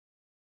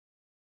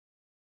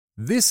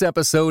This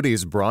episode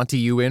is brought to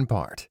you in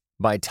part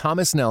by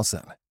Thomas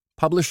Nelson,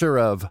 publisher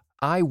of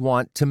I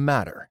Want to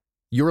Matter.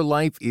 Your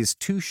life is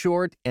too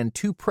short and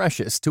too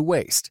precious to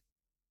waste.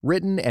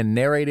 Written and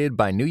narrated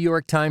by New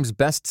York Times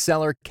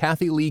bestseller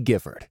Kathy Lee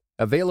Gifford.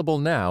 Available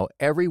now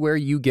everywhere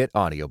you get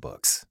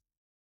audiobooks.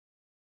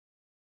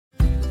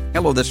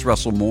 Hello, this is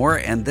Russell Moore,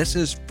 and this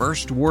is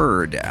First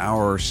Word,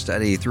 our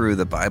study through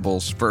the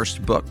Bible's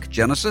first book,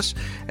 Genesis,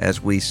 as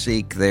we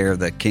seek there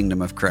the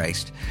kingdom of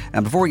Christ.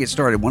 And before we get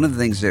started, one of the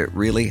things that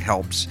really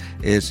helps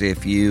is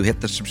if you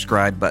hit the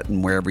subscribe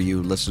button wherever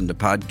you listen to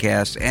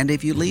podcasts, and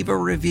if you leave a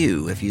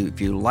review. If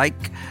you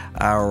like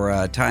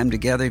our time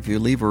together, if you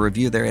leave a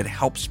review there, it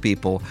helps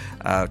people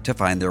to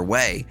find their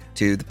way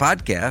to the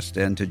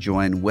podcast and to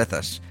join with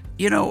us.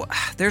 You know,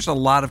 there's a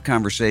lot of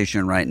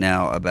conversation right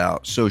now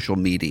about social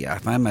media. I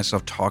find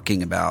myself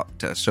talking about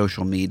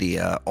social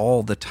media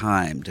all the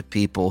time to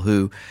people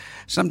who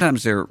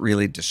sometimes they're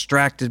really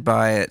distracted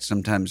by it.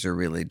 Sometimes they're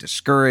really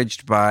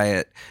discouraged by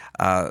it.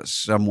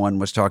 Someone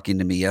was talking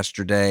to me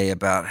yesterday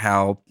about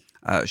how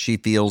she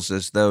feels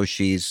as though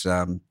she's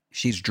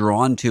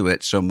drawn to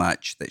it so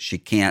much that she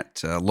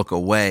can't look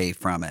away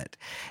from it.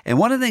 And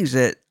one of the things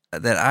that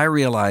I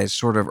realized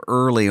sort of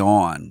early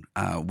on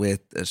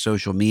with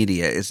social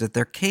media is that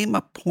there came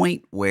a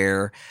point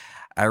where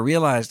I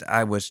realized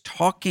I was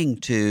talking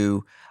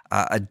to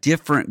a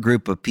different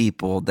group of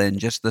people than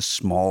just the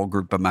small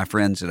group of my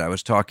friends that I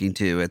was talking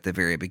to at the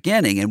very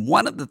beginning. And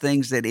one of the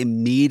things that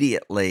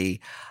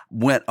immediately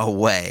went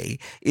away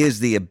is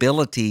the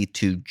ability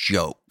to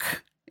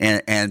joke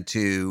and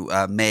to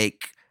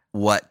make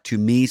what to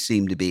me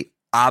seemed to be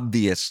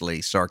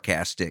obviously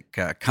sarcastic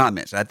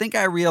comments. I think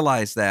I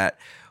realized that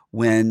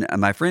when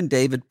my friend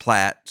David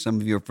Platt, some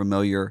of you are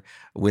familiar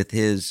with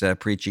his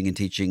preaching and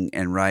teaching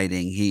and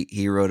writing,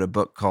 he wrote a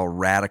book called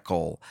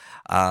Radical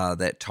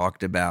that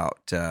talked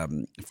about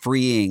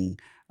freeing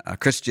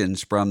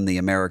Christians from the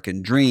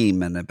American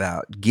dream and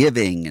about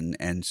giving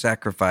and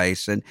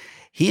sacrifice. And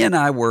he and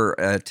I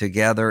were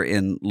together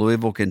in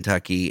Louisville,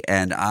 Kentucky,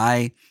 and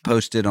I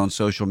posted on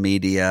social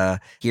media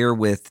here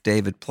with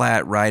David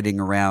Platt riding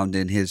around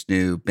in his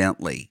new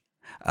Bentley.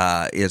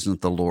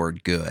 Isn't the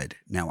Lord good?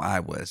 Now,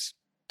 I was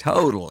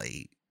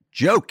totally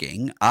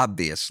joking,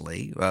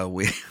 obviously.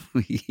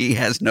 He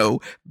has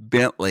no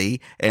Bentley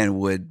and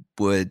would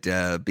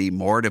be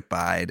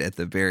mortified at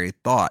the very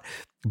thought.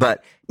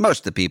 But most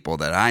of the people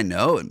that I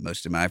know and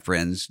most of my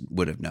friends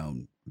would have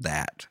known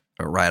that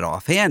right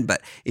offhand.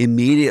 But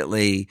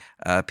immediately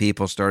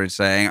people started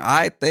saying,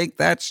 I think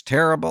that's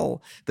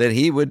terrible that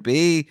he would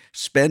be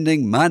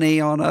spending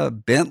money on a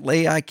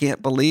Bentley. I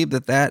can't believe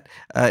that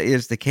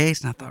is the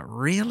case. And I thought,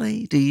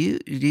 really? Do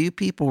you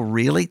people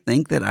really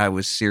think that I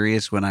was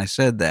serious when I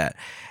said that?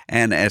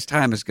 And as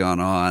time has gone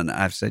on,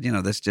 I've said,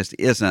 this just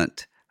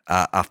isn't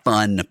a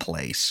fun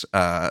place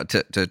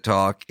to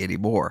talk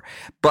anymore.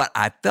 But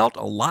I felt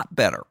a lot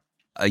better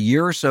a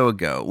year or so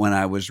ago when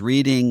I was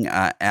reading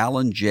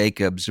Alan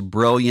Jacobs'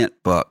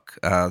 brilliant book,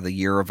 The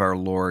Year of Our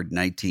Lord,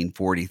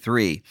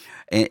 1943,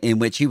 in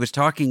which he was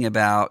talking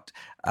about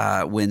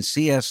when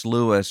C.S.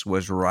 Lewis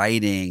was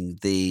writing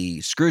the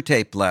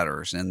Screwtape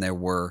Letters, and it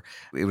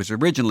was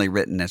originally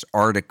written as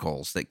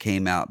articles that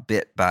came out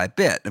bit by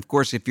bit. Of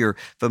course, if you're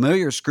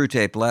familiar with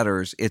Screwtape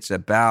Letters, it's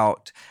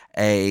about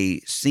a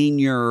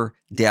senior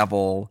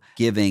devil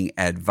giving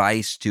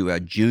advice to a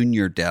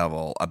junior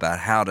devil about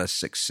how to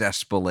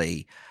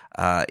successfully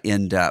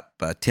end up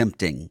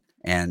tempting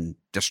and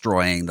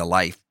destroying the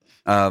life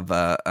of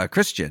a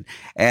Christian.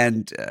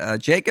 And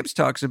Jacobs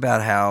talks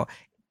about how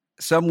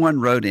someone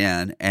wrote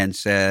in and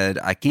said,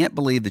 I can't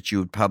believe that you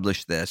would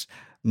publish this.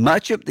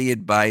 Much of the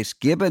advice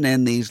given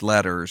in these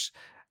letters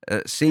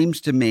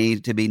seems to me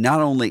to be not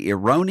only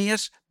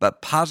erroneous,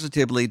 but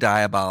positively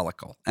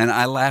diabolical. And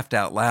I laughed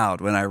out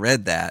loud when I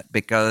read that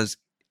because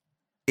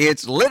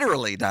it's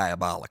literally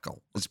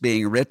diabolical. It's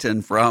being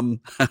written from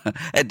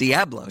a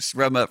diablos,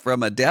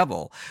 from a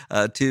devil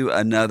to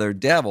another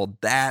devil.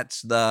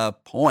 That's the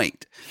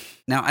point.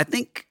 Now, I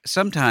think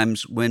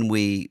sometimes when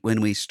we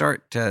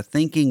start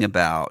thinking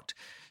about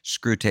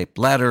Screwtape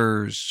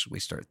Letters, we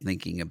start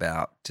thinking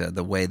about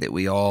the way that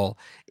we all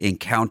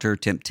encounter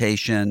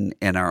temptation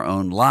in our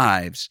own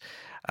lives,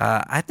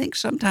 I think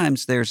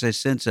sometimes there's a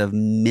sense of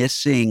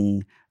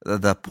missing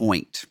the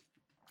point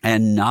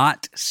and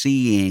not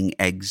seeing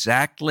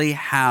exactly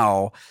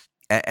how,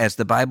 as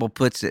the Bible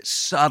puts it,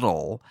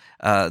 subtle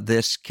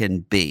this can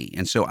be.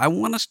 And so I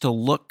want us to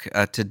look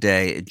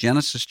today at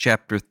Genesis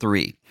chapter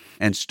 3.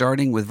 And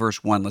starting with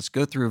verse 1, let's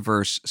go through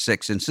verse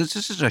 6. And since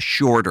this is a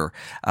shorter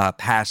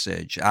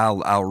passage,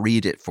 I'll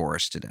read it for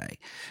us today.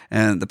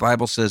 And the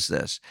Bible says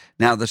this,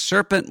 Now the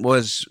serpent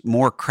was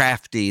more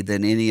crafty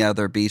than any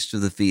other beast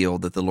of the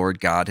field that the Lord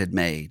God had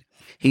made.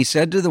 He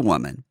said to the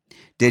woman,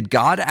 Did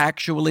God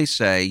actually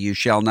say, you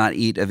shall not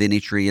eat of any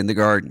tree in the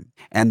garden?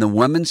 And the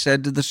woman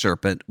said to the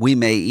serpent, we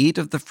may eat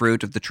of the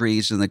fruit of the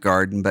trees in the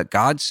garden, but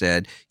God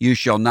said, you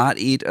shall not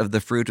eat of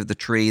the fruit of the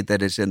tree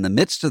that is in the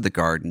midst of the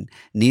garden,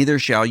 neither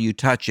shall you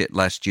touch it,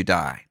 lest you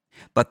die.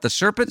 But the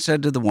serpent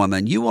said to the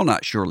woman, "You will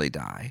not surely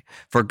die,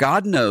 for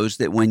God knows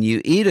that when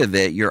you eat of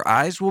it, your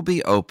eyes will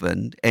be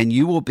opened, and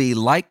you will be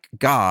like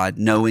God,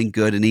 knowing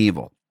good and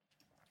evil."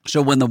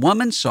 So when the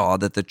woman saw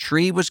that the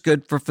tree was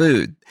good for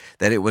food,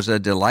 that it was a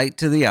delight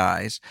to the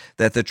eyes,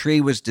 that the tree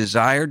was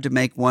desired to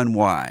make one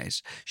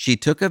wise, she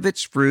took of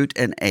its fruit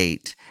and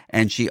ate,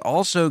 and she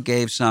also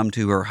gave some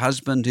to her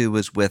husband who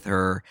was with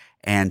her,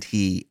 and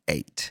he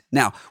ate.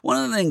 Now,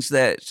 one of the things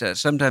that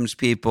sometimes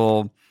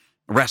people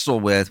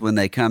wrestle with when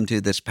they come to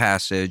this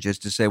passage is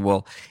to say,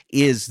 well,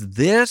 is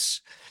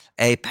this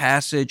a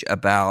passage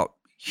about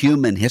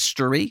human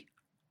history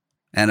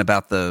and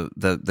about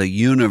the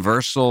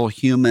universal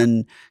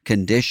human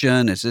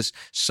condition? Is this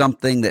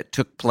something that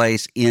took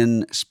place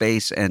in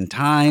space and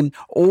time?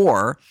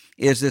 Or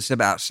is this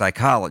about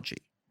psychology?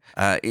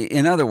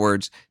 In other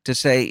words, to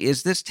say,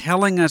 is this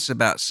telling us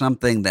about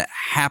something that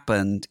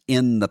happened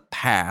in the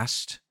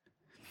past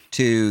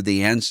to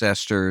the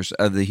ancestors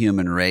of the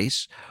human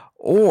race?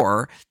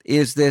 Or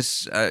is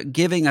this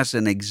giving us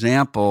an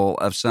example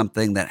of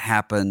something that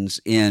happens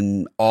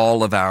in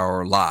all of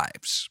our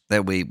lives,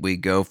 that we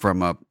go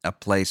from a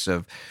place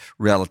of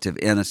relative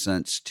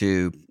innocence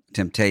to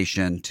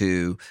temptation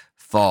to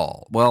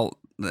fall? Well,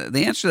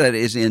 the answer to that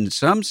is, in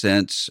some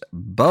sense,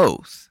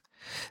 both.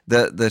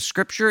 The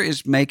scripture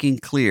is making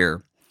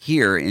clear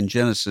here in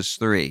Genesis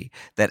 3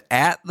 that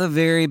at the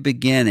very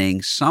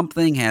beginning,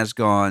 something has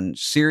gone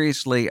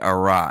seriously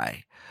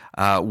awry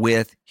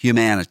with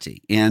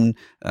humanity in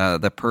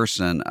the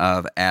person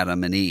of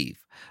Adam and Eve.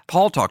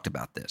 Paul talked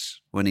about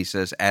this when he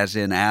says, "As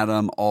in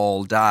Adam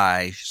all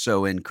die,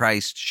 so in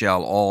Christ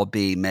shall all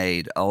be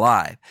made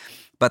alive."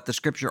 But the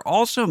scripture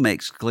also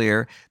makes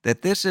clear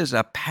that this is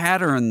a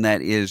pattern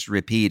that is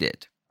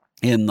repeated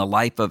in the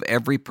life of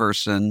every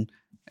person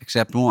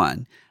except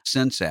one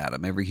since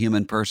Adam, every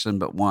human person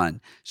but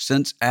one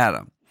since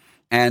Adam.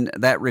 And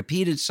that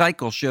repeated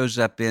cycle shows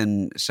up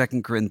in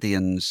 2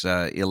 Corinthians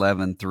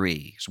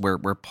 11:3,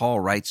 where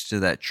Paul writes to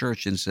that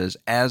church and says,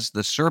 "As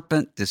the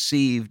serpent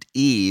deceived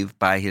Eve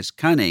by his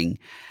cunning,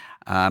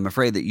 I'm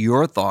afraid that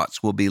your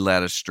thoughts will be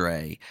led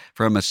astray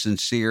from a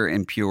sincere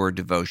and pure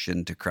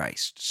devotion to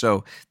Christ."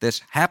 So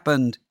this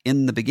happened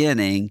in the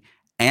beginning,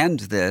 and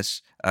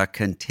this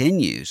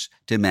continues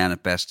to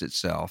manifest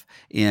itself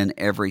in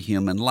every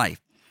human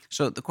life.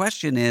 So the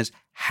question is,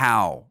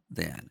 how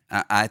then?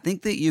 I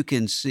think that you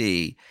can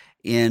see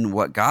in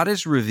what God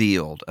has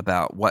revealed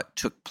about what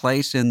took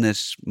place in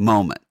this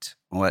moment,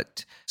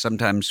 what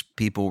sometimes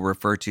people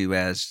refer to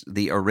as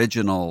the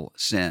original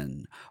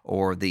sin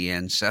or the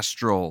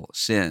ancestral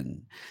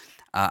sin,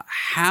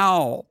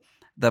 how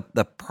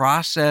the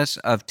process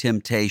of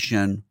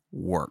temptation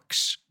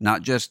works,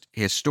 not just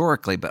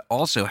historically, but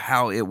also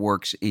how it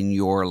works in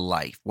your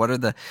life. What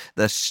are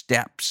the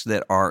steps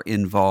that are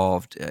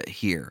involved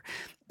here?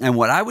 And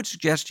what I would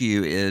suggest to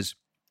you is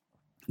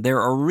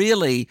there are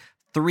really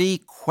three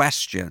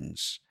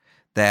questions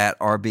that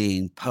are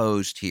being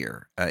posed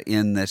here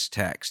in this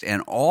text.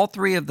 And all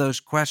three of those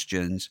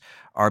questions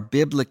are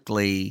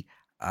biblically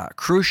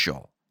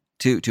crucial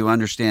to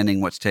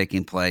understanding what's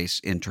taking place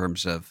in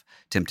terms of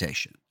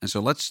temptation. And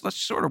so let's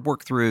sort of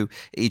work through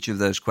each of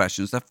those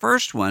questions. The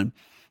first one,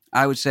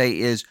 I would say,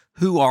 is,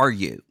 who are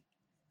you?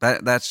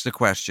 That's the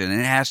question. And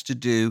it has to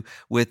do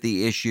with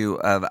the issue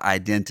of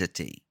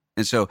identity.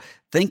 And so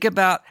think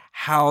about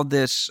how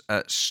this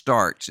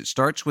starts. It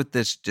starts with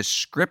this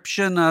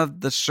description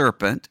of the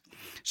serpent.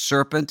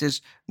 Serpent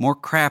is more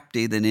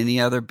crafty than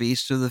any other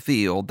beast of the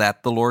field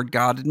that the Lord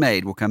God had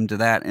made. We'll come to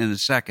that in a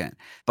second.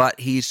 But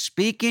he's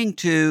speaking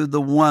to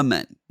the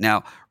woman.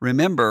 Now,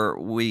 remember,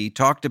 we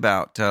talked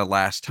about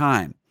last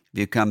time, if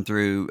you come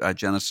through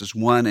Genesis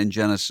 1 and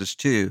Genesis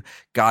 2,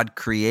 God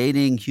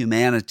creating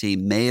humanity,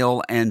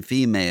 male and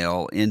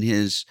female, in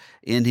his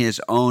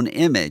own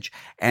image.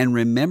 And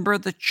remember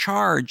the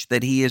charge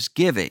that he is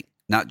giving,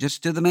 not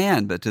just to the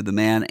man, but to the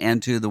man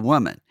and to the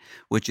woman,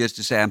 which is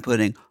to say, I'm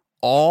putting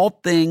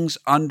all things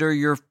under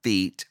your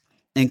feet,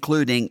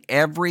 including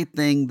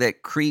everything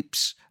that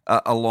creeps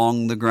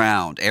along the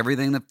ground,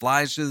 everything that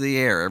flies through the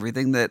air,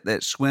 everything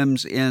that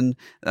swims in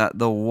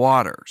the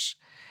waters.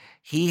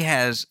 He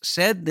has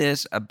said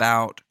this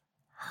about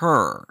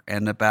her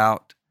and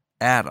about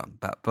Adam,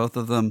 about both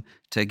of them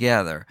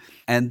together.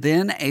 And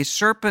then a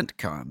serpent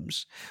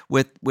comes,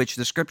 with which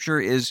the scripture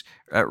is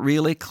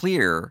really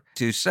clear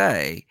to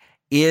say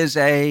is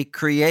a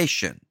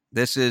creation.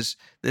 This is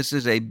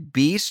a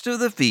beast of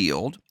the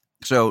field,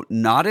 so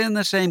not in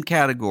the same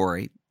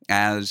category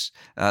as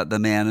the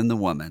man and the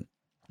woman,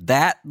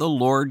 that the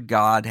Lord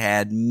God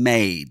had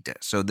made.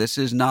 So this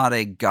is not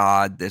a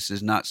god. This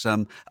is not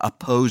some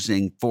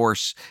opposing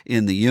force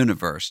in the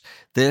universe.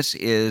 This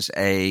is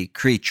a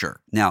creature.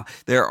 Now,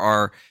 there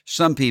are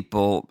some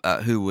people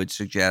who would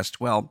suggest,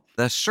 well,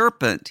 the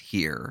serpent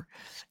here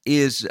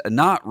is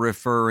not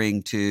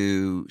referring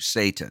to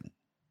Satan,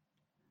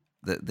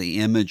 the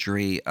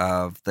imagery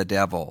of the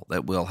devil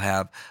that we'll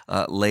have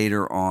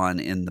later on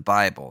in the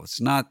Bible. It's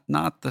not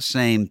the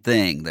same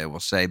thing, they will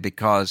say,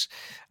 because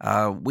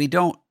we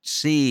don't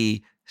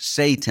see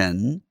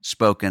Satan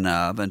spoken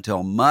of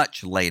until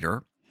much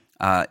later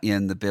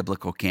in the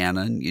biblical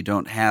canon. You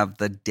don't have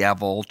the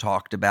devil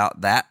talked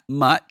about that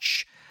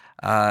much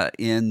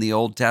in the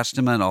Old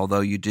Testament,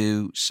 although you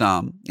do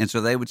some. And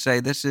so they would say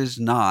this is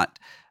not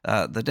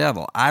the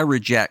devil. I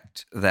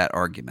reject that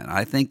argument.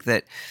 I think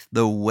that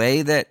the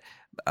way that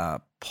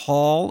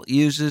Paul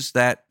uses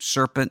that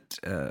serpent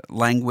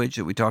language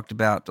that we talked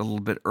about a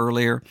little bit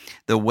earlier,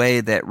 the way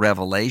that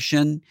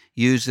Revelation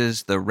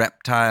uses the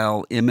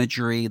reptile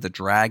imagery, the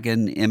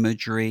dragon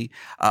imagery,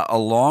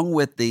 along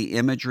with the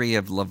imagery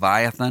of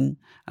Leviathan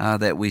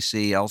that we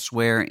see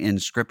elsewhere in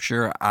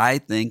Scripture, I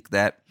think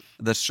that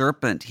the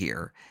serpent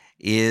here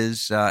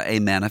is a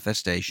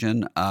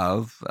manifestation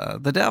of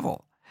the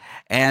devil.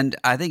 And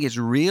I think it's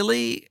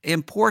really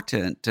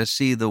important to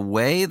see the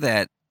way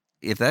that,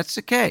 if that's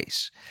the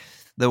case,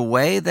 the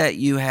way that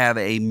you have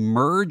a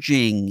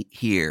merging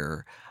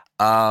here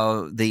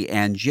of the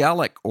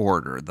angelic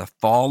order, the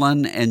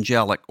fallen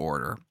angelic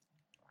order.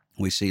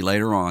 We see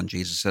later on,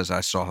 Jesus says,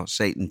 I saw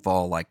Satan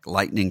fall like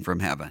lightning from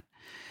heaven.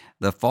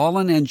 The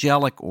fallen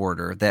angelic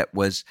order that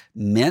was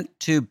meant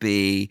to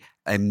be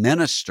a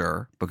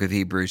minister, Book of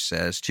Hebrews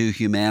says, to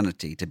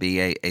humanity, to be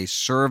a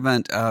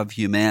servant of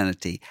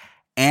humanity,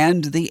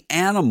 and the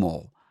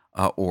animal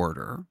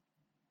order,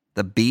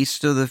 the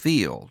beast of the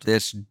field.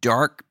 This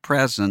dark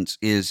presence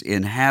is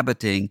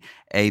inhabiting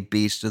a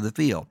beast of the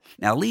field.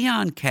 Now,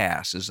 Leon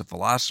Cass is a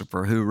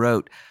philosopher who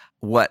wrote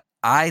what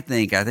I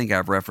think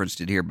I've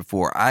referenced it here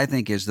before, I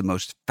think is the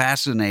most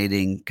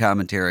fascinating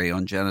commentary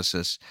on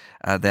Genesis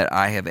that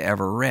I have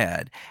ever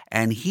read.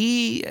 And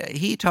he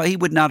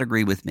would not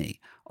agree with me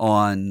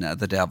on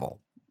the devil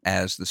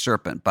as the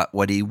serpent. But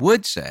what he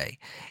would say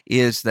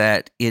is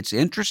that it's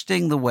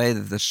interesting the way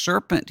that the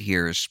serpent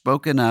here is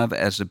spoken of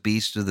as a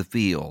beast of the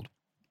field,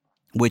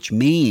 which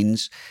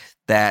means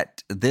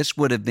that this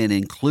would have been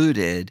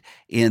included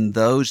in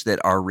those that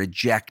are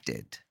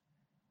rejected.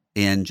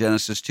 In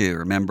Genesis 2,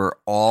 remember,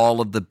 all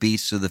of the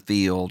beasts of the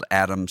field,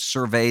 Adam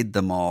surveyed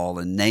them all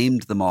and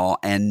named them all,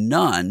 and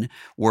none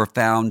were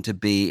found to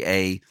be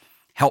a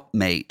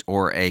helpmate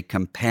or a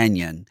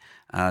companion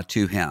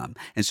to him.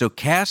 And so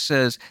Cass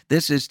says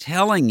this is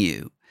telling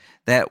you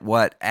that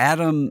what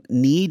Adam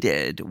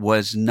needed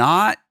was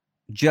not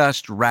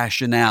just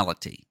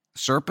rationality.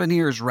 Serpent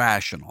here is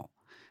rational,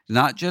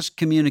 not just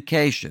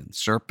communication.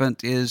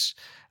 Serpent is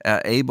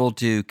able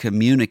to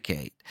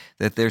communicate,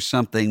 that there's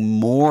something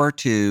more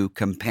to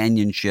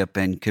companionship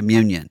and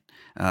communion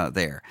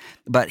there.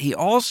 But he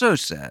also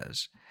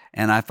says,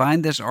 and I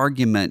find this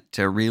argument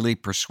really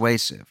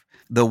persuasive,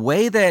 the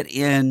way that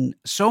in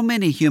so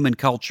many human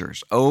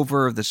cultures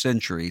over the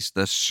centuries,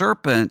 the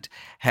serpent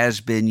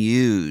has been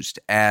used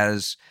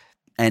as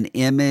an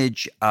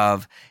image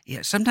of,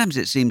 sometimes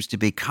it seems to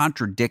be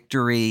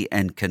contradictory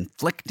and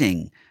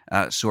conflicting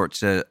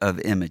sorts of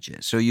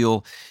images. So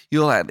you'll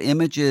have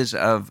images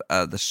of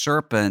the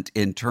serpent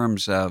in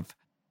terms of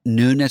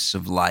newness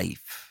of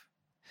life,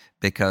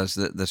 because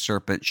the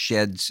serpent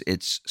sheds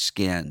its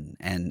skin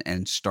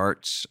and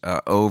starts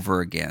over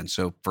again.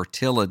 So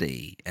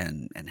fertility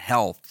and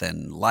health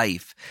and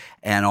life,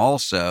 and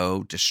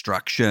also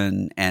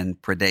destruction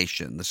and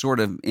predation, the sort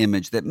of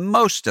image that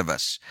most of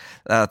us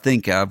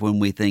think of when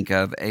we think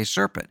of a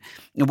serpent.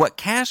 And what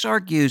Cass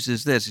argues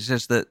is this. He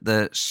says that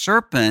the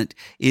serpent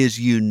is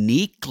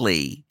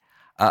uniquely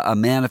a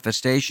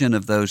manifestation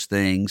of those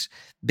things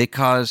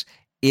because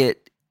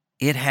it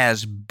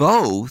has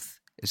both,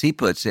 as he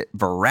puts it,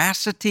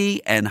 veracity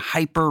and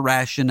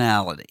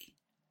hyper-rationality.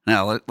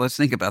 Now, let's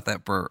think about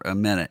that for a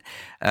minute.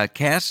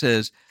 Cass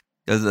says,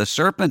 the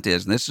serpent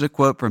is, and this is a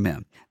quote from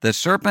him, the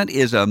serpent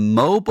is a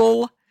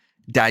mobile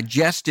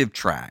digestive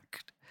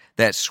tract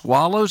that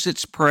swallows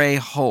its prey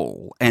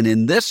whole, and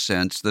in this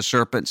sense, the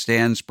serpent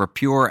stands for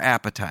pure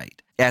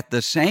appetite. At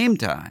the same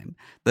time,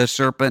 the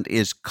serpent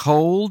is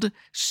cold,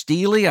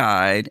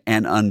 steely-eyed,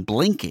 and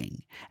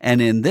unblinking,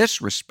 and in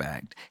this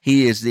respect,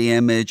 he is the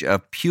image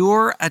of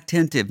pure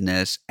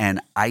attentiveness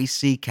and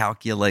icy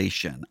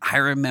calculation. I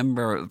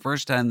remember the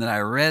first time that I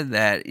read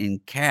that in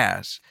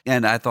Cass,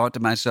 and I thought to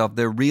myself,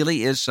 there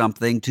really is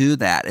something to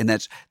that, and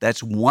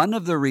that's one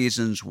of the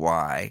reasons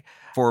why,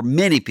 for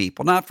many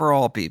people, not for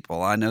all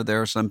people, I know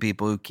there are some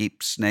people who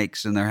keep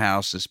snakes in their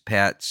house as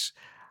pets.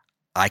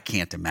 I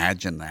can't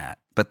imagine that.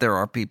 But there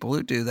are people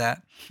who do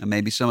that, and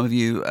maybe some of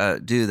you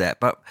do that.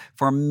 But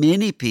for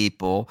many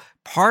people,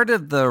 part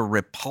of the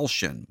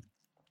repulsion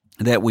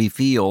that we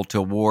feel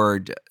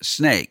toward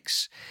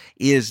snakes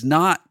is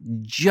not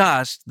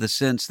just the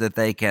sense that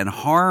they can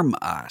harm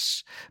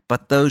us,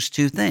 but those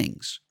two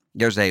things.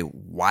 There's a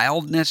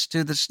wildness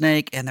to the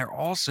snake, and there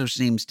also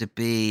seems to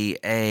be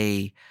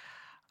a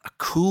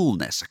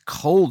coolness, a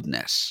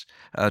coldness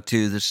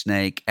to the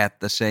snake at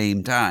the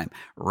same time,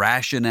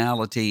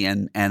 rationality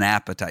and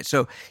appetite.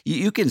 So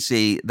you can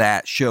see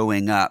that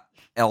showing up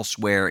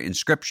elsewhere in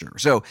Scripture.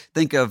 So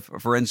think of,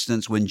 for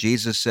instance, when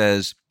Jesus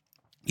says,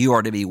 you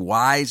are to be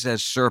wise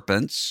as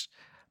serpents,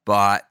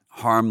 but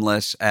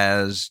harmless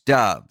as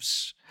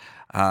doves.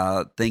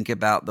 Think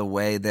about the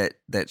way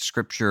that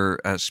Scripture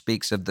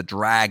speaks of the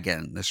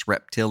dragon, this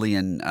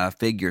reptilian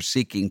figure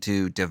seeking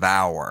to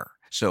devour.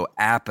 So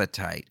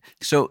appetite.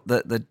 So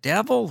the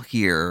devil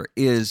here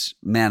is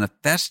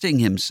manifesting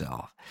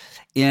himself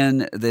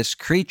in this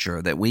creature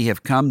that we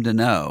have come to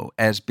know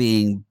as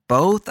being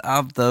both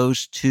of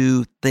those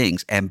two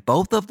things. And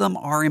both of them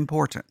are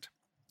important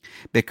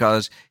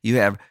because you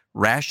have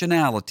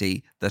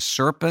rationality. The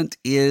serpent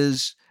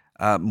is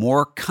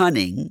more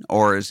cunning,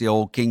 or as the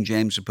old King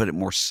James would put it,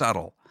 more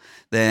subtle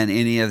than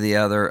any of the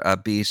other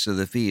beasts of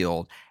the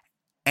field.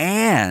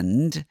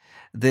 And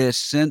this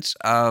sense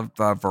of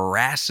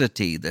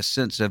veracity, this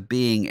sense of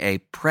being a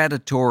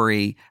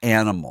predatory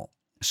animal.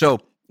 So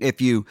if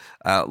you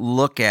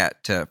look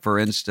at, for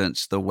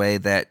instance, the way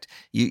that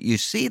you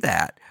see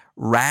that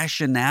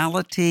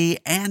rationality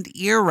and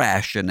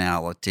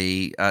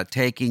irrationality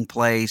taking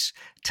place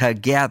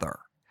together.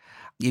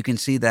 You can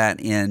see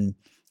that in,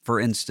 for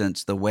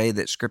instance, the way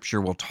that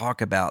Scripture will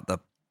talk about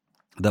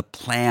the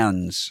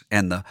plans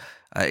and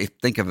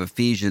think of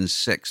Ephesians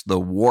 6, the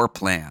war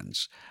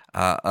plans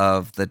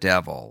of the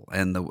devil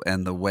and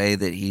the way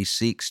that he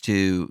seeks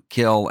to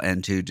kill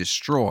and to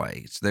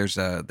destroy. There's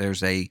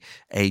a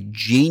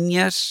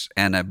genius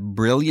and a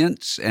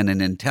brilliance and an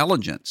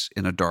intelligence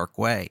in a dark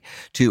way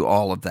to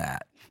all of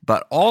that.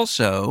 But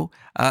also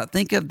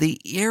think of the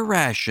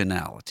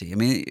irrationality. I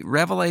mean,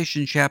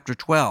 Revelation chapter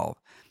 12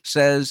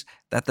 says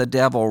that the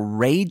devil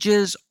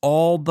rages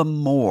all the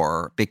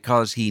more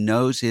because he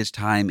knows his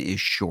time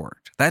is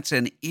short. That's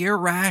an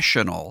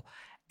irrational,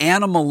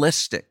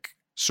 animalistic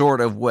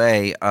sort of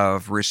way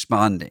of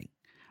responding,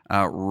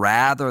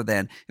 rather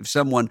than if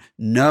someone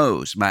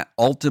knows my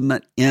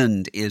ultimate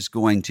end is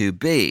going to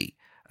be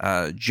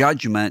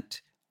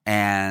judgment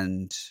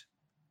and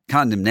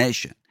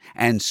condemnation,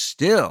 and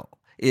still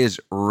is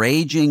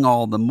raging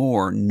all the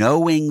more,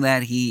 knowing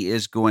that he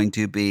is going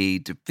to be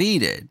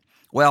defeated.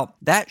 Well,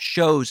 that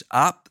shows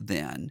up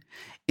then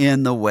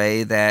in the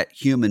way that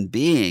human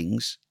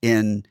beings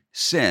in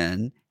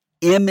sin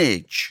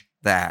image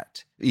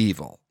that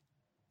evil.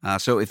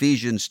 So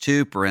Ephesians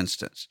 2, for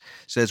instance,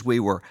 says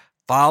we were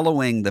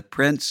following the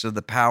prince of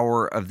the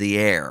power of the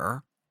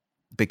air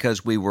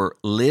because we were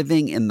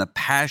living in the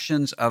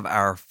passions of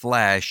our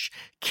flesh,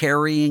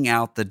 carrying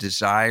out the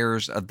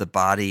desires of the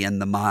body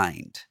and the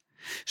mind.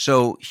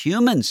 So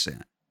human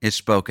sin is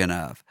spoken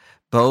of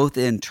both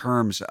in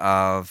terms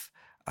of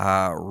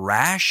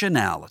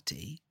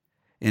rationality,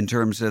 in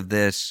terms of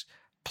this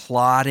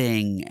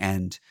plotting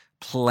and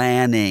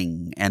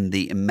planning and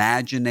the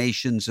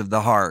imaginations of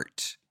the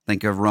heart.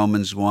 Think of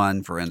Romans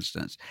 1, for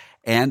instance,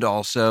 and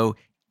also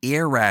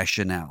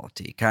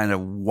irrationality, kind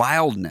of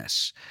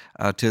wildness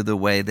to the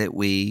way that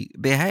we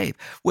behave,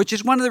 which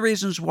is one of the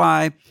reasons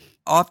why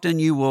often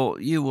you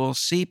will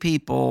see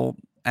people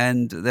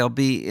and they'll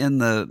be in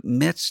the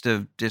midst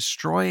of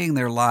destroying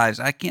their lives.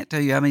 I can't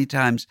tell you how many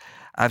times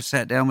I've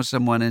sat down with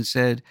someone and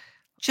said,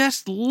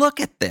 just look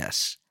at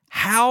this.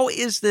 How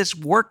is this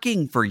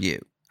working for you?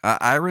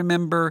 I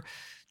remember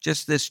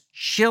just this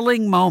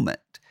chilling moment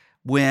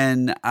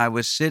when I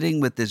was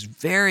sitting with this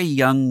very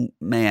young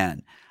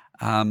man,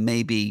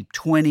 maybe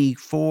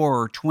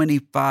 24 or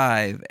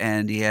 25,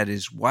 and he had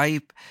his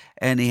wife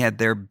and he had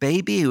their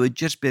baby who had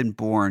just been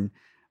born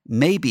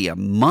maybe a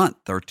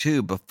month or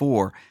two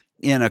before,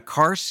 in a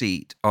car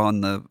seat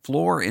on the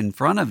floor in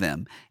front of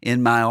him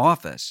in my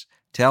office,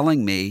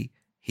 telling me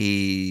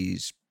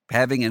he's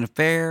having an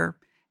affair,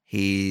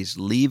 he's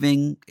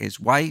leaving his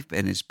wife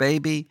and his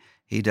baby,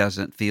 he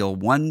doesn't feel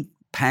one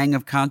pang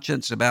of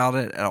conscience about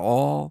it at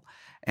all.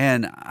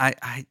 And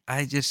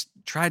I just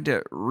tried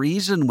to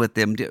reason with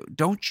him.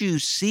 Don't you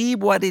see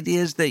what it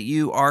is that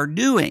you are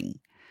doing?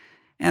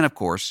 And of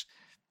course,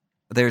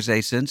 there's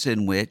a sense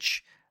in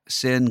which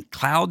sin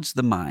clouds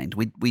the mind.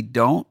 We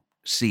don't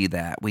see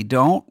that. We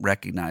don't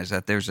recognize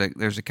that. There's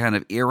a kind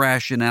of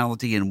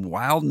irrationality and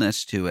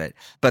wildness to it.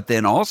 But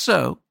then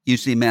also you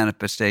see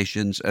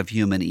manifestations of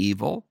human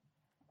evil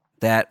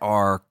that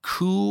are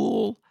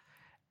cool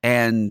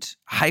and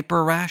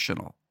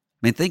hyper-rational.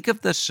 I mean, think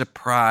of the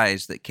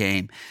surprise that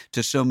came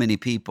to so many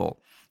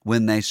people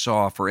when they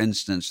saw, for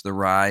instance, the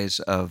rise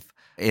of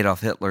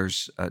Adolf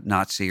Hitler's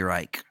Nazi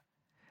Reich.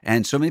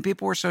 And so many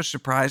people were so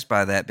surprised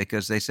by that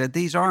because they said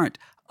these aren't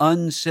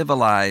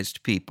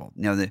uncivilized people.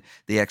 You know,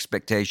 the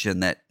expectation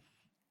that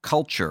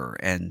culture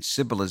and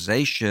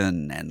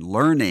civilization and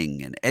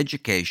learning and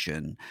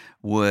education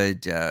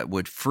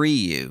would free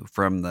you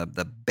from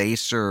the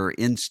baser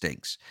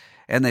instincts.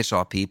 And they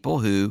saw people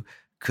who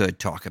could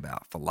talk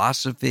about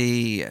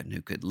philosophy and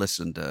who could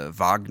listen to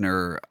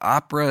Wagner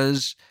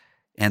operas,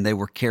 and they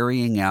were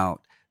carrying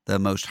out the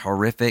most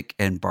horrific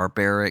and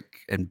barbaric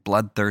and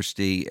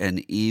bloodthirsty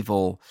and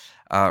evil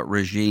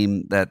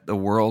regime that the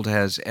world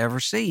has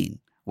ever seen.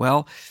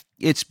 Well,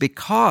 it's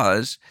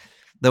because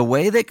the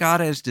way that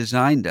God has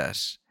designed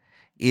us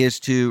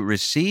is to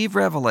receive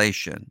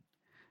revelation,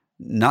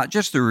 not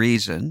just the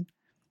reason,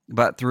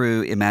 but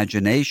through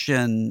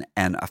imagination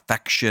and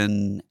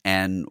affection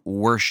and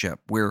worship.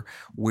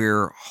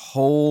 We're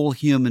whole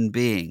human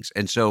beings.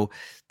 And so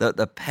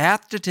the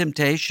path to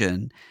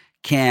temptation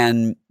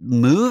can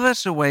move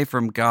us away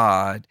from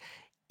God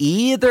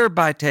either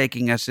by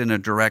taking us in a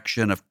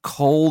direction of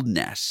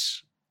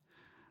coldness,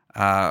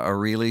 a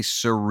really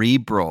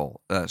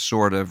cerebral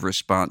sort of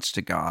response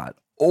to God,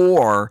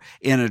 or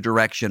in a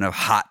direction of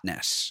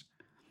hotness,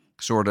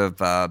 sort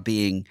of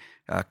being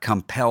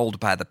compelled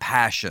by the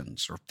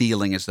passions, or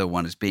feeling as though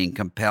one is being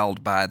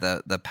compelled by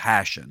the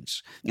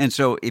passions. And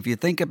so if you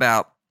think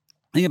about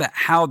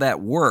how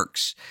that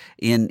works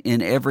in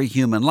every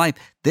human life,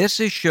 this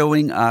is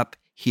showing up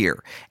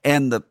here.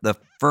 And the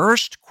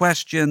first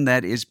question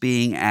that is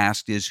being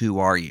asked is, who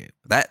are you?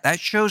 That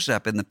shows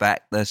up in the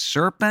fact the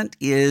serpent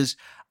is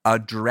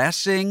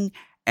addressing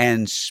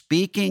and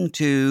speaking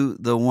to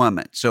the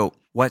woman. So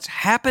what's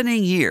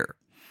happening here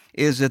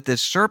is that the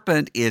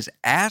serpent is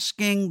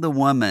asking the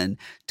woman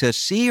to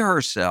see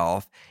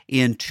herself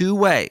in two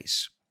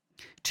ways,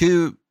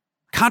 two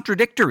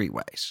contradictory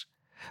ways.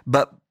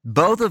 But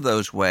both of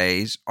those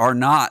ways are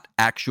not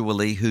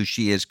actually who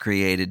she is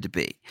created to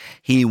be.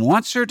 He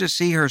wants her to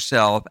see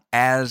herself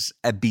as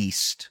a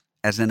beast,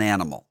 as an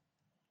animal,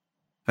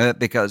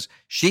 because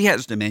she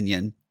has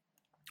dominion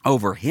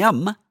over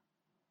him,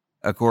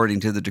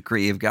 according to the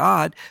decree of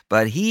God,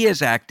 but he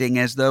is acting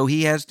as though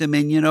he has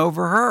dominion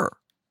over her.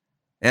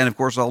 And of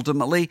course,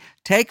 ultimately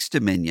takes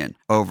dominion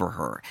over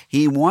her.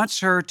 He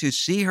wants her to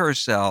see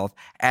herself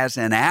as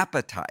an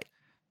appetite,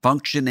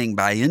 functioning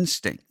by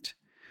instinct,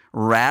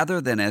 rather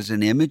than as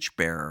an image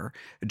bearer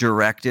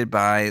directed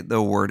by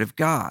the Word of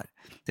God.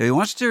 So he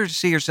wants her to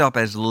see herself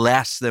as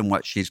less than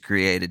what she's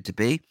created to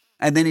be.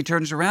 And then he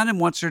turns around and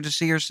wants her to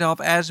see herself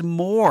as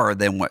more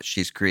than what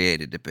she's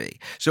created to be.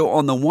 So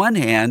on the one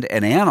hand,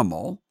 an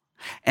animal,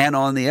 and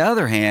on the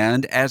other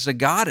hand, as a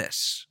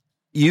goddess.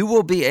 You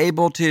will be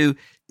able to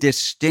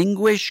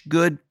distinguish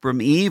good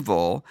from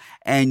evil,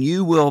 and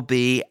you will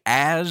be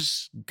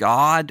as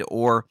God,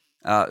 or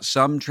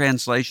some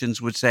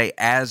translations would say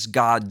as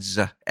gods,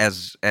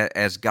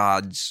 as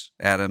gods,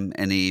 Adam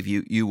and Eve.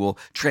 You will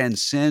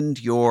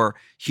transcend your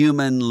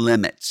human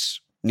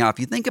limits. Now, if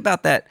you think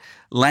about that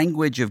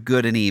language of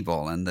good and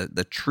evil and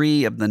the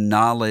tree of the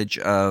knowledge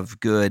of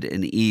good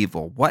and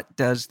evil, what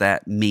does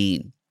that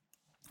mean?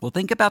 Well,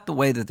 think about the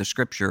way that the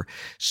Scripture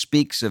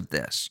speaks of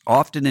this,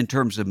 often in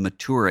terms of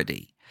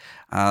maturity.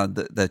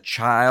 The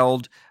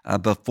child,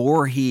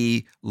 before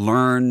he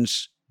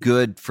learns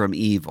good from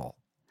evil.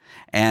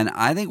 And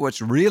I think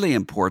what's really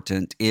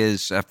important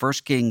is 1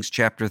 Kings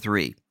chapter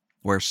 3,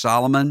 where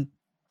Solomon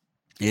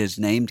is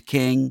named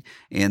king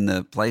in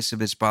the place of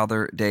his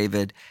father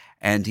David.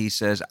 And he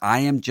says, I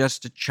am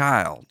just a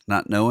child,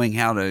 not knowing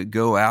how to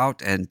go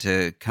out and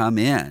to come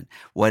in.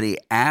 What he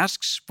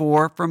asks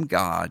for from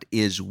God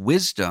is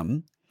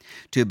wisdom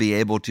to be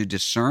able to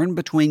discern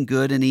between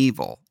good and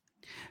evil.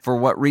 For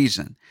what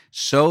reason?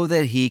 So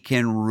that he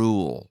can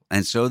rule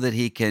and so that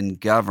he can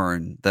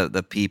govern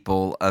the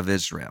people of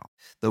Israel.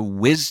 The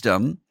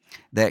wisdom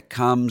that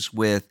comes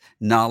with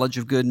knowledge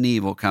of good and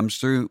evil, comes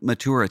through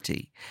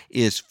maturity,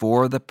 is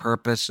for the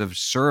purpose of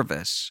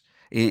service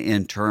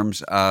in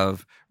terms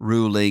of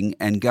ruling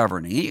and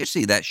governing. And you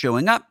see that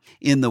showing up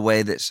in the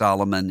way that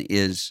Solomon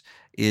is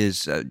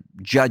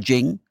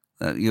judging.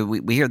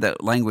 We hear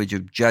that language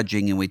of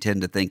judging, and we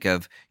tend to think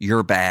of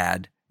you're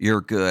bad,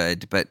 you're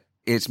good, but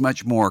it's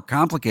much more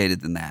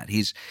complicated than that.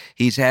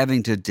 He's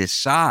having to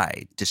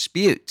decide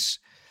disputes.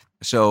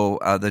 So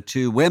the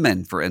two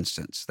women, for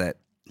instance, that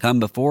come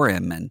before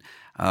him, and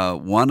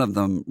one of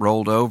them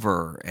rolled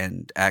over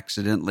and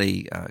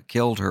accidentally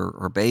killed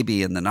her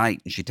baby in the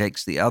night, and she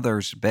takes the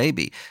other's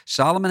baby.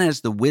 Solomon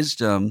has the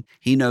wisdom.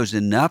 He knows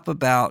enough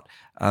about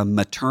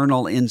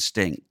maternal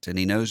instinct, and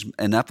he knows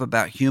enough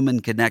about human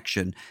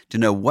connection to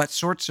know what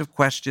sorts of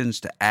questions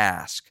to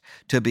ask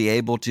to be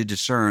able to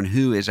discern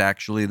who is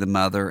actually the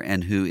mother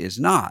and who is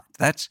not.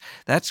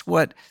 That's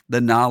what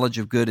the knowledge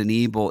of good and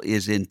evil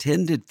is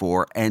intended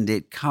for, and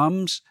it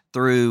comes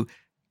through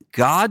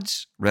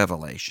God's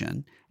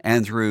revelation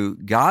and through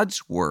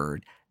God's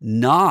word,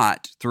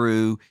 not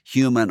through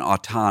human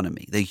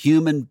autonomy. The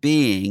human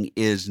being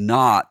is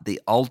not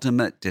the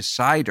ultimate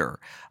decider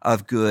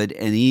of good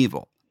and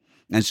evil.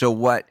 And so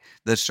what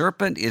the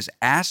serpent is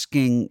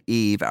asking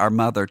Eve, our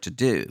mother, to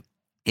do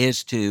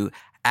is to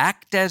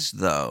act as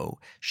though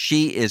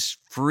she is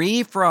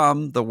free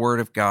from the word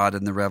of God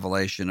and the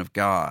revelation of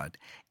God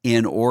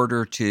in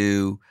order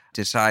to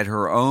decide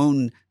her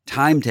own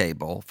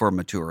timetable for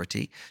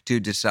maturity, to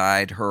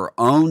decide her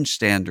own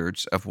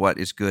standards of what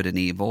is good and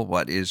evil,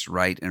 what is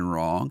right and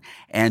wrong,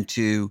 and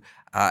to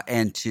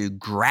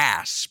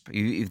grasp.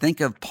 You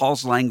think of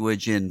Paul's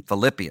language in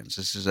Philippians.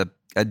 This is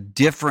a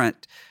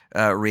different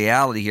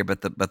reality here,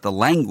 but the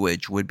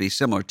language would be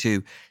similar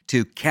to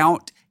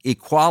count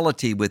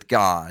equality with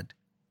God,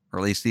 or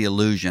at least the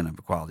illusion of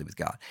equality with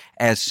God,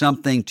 as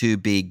something to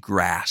be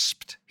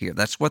grasped here.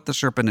 That's what the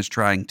serpent is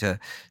trying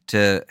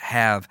to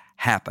have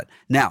happen.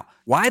 Now,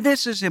 why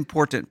this is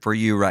important for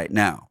you right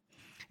now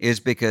is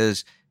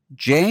because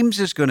James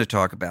is going to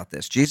talk about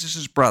this.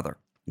 Jesus' brother,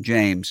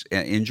 James,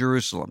 in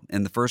Jerusalem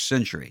in the first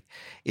century,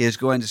 is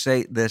going to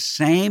say the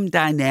same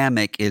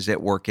dynamic is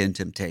at work in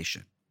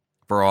temptation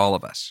for all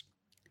of us.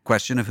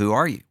 Question of who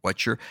are you?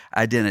 What's your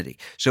identity?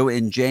 So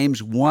in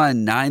James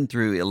 1, 9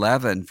 through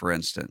 11, for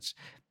instance,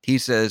 he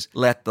says,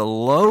 let the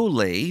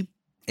lowly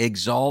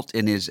exalt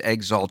in his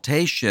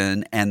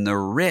exaltation and the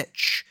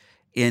rich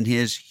in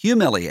his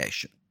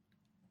humiliation.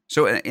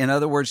 So in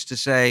other words, to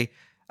say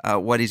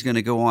what he's going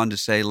to go on to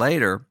say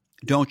later,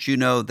 don't you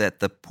know that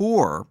the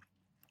poor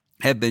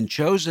have been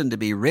chosen to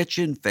be rich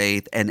in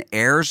faith and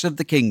heirs of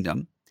the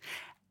kingdom?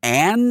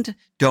 And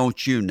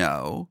don't you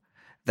know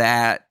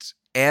that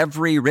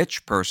every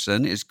rich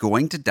person is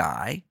going to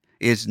die,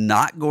 is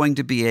not going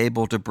to be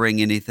able to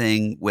bring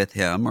anything with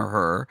him or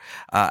her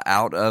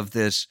out of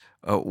this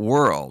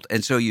world?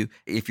 And so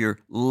if you're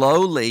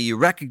lowly, you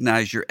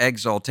recognize your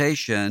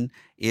exaltation.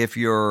 If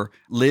you're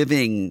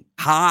living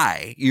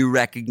high, you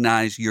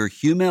recognize your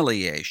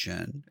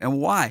humiliation. And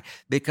why?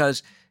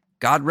 Because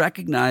God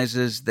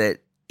recognizes that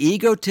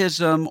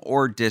egotism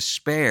or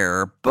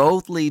despair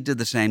both lead to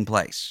the same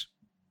place,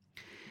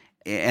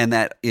 and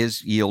that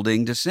is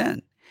yielding to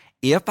sin.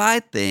 If I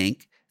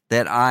think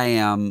that I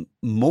am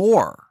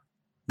more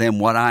than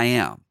what I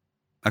am,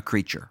 a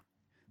creature,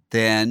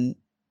 then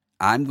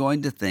I'm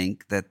going to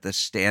think that the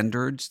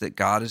standards that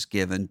God has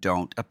given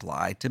don't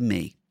apply to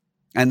me.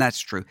 And that's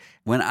true.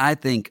 When I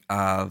think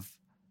of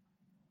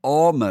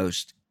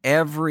almost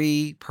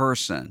every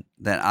person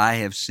that I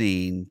have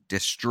seen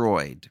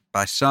destroyed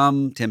by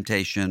some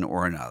temptation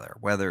or another,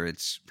 whether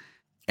it's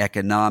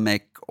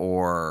economic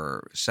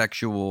or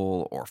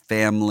sexual or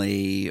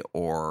family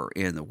or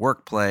in the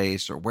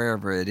workplace or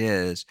wherever it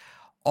is,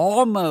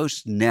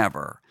 almost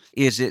never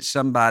is it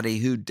somebody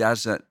who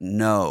doesn't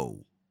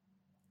know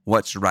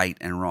what's right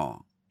and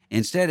wrong.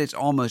 Instead, it's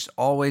almost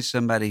always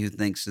somebody who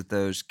thinks that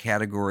those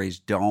categories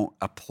don't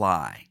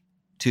apply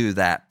to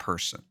that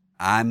person.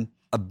 I'm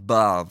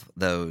above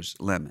those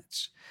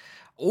limits.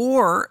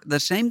 Or the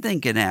same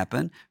thing can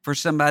happen for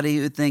somebody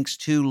who thinks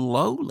too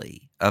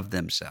lowly of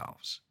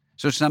themselves.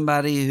 So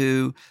somebody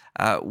who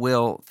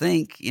will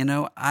think,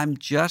 I'm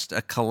just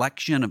a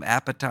collection of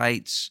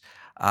appetites.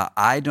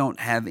 I don't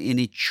have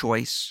any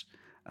choice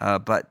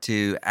but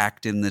to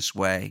act in this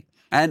way.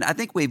 And I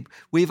think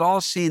we've all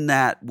seen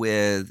that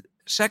with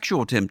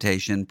sexual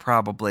temptation,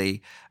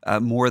 probably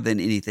more than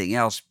anything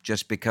else,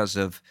 just because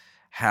of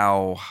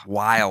how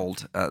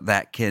wild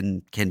that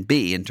can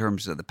be in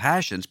terms of the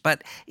passions.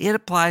 But it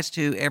applies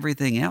to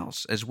everything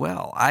else as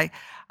well.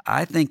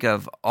 I think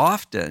of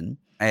often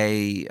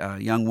a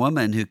young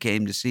woman who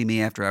came to see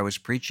me after I was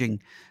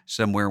preaching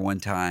somewhere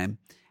one time,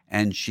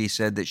 and she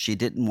said that she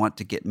didn't want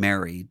to get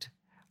married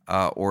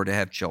or to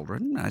have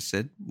children. I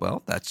said,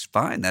 well, that's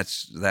fine.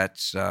 That's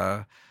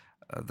that.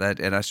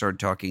 And I started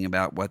talking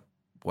about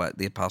what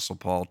the Apostle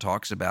Paul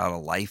talks about, a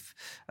life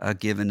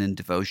given in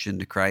devotion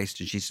to Christ.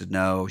 And she said,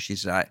 no. She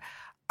said,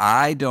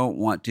 I don't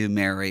want to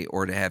marry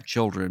or to have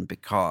children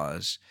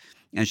because,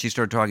 and she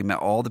started talking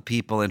about all the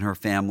people in her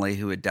family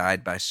who had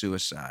died by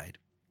suicide.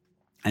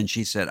 And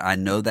she said, I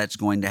know that's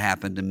going to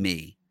happen to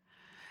me,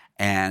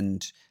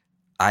 and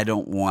I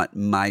don't want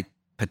my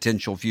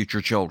potential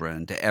future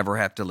children to ever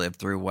have to live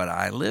through what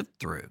I lived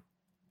through.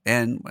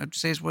 And what I'd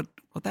say is, well,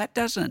 that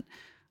doesn't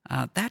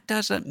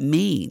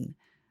mean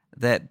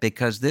that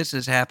because this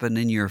has happened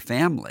in your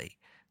family,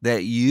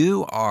 that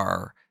you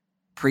are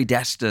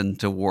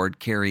predestined toward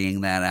carrying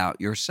that out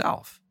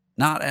yourself.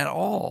 Not at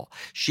all.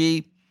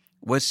 She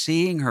was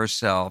seeing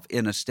herself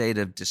in a state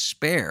of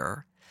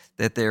despair,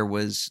 that there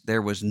was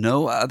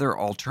no other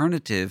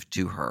alternative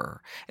to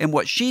her. And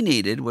what she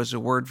needed was a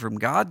word from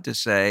God to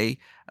say,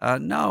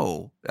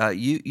 no,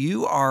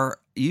 you are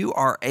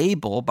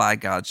able by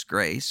God's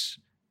grace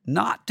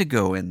not to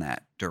go in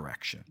that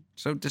direction.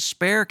 So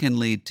despair can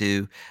lead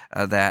to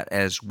that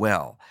as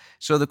well.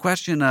 So the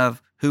question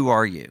of who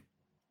are you?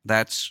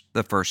 That's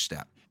the first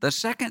step. The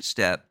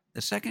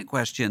second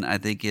question, I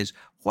think, is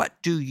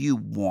what do you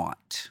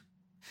want?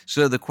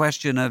 So the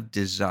question of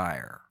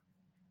desire.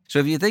 So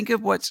if you think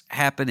of what's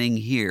happening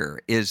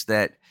here is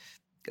that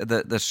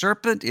the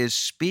serpent is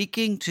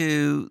speaking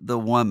to the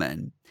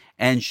woman,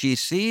 and she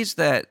sees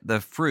that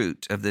the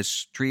fruit of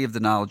this tree of the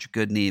knowledge of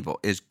good and evil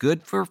is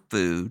good for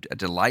food, a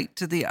delight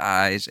to the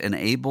eyes, and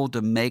able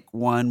to make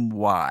one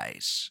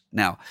wise.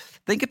 Now,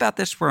 think about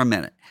this for a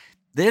minute.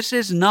 This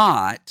is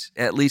not,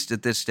 at least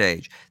at this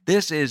stage,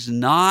 this is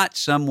not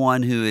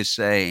someone who is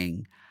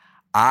saying,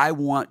 I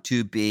want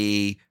to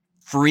be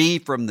free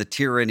from the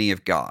tyranny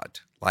of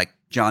God, like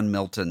John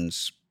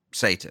Milton's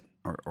Satan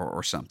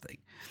or something.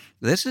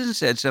 This is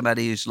instead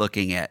somebody who's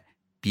looking at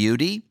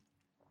beauty,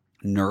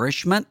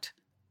 nourishment,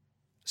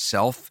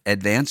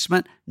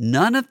 self-advancement.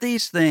 None of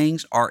these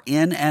things are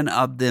in and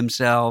of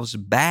themselves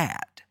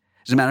bad.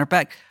 As a matter of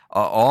fact,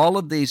 all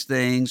of these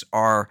things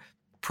are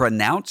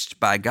pronounced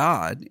by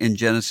God in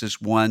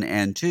Genesis 1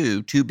 and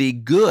 2 to be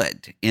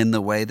good in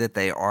the way that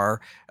they are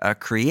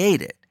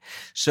created.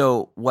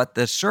 So what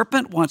the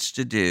serpent wants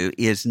to do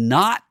is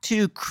not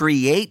to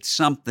create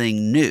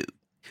something new.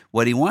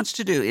 What he wants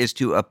to do is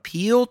to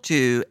appeal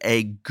to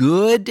a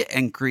good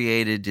and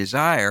created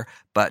desire,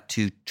 but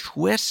to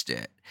twist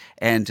it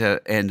and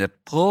to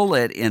pull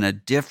it in a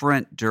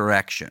different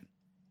direction.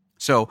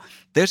 So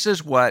this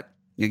is what,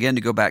 again,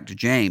 to go back to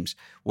James,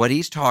 what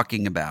he's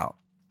talking about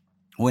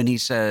when he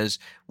says,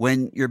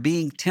 when you're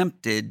being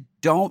tempted,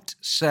 don't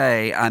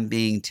say, I'm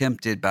being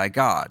tempted by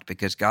God,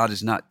 because God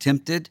is not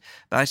tempted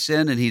by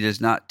sin and he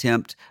does not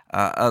tempt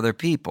other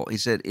people. He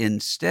said,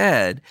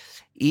 instead,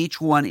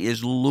 each one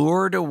is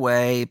lured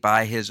away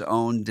by his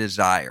own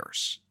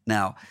desires.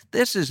 Now,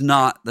 this is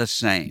not the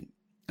same.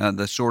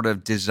 The sort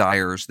of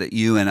desires that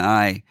you and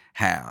I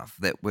have,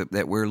 that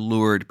we're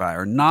lured by,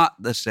 are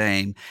not the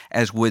same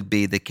as would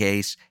be the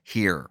case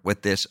here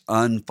with this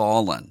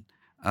unfallen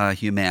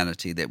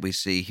humanity that we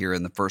see here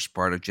in the first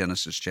part of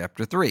Genesis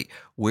chapter 3.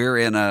 We're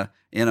in a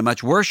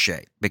much worse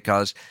shape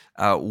because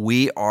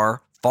we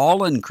are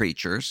fallen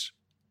creatures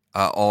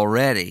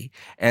already,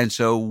 and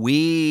so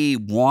we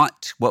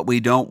want what we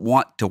don't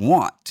want to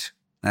want.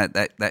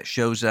 That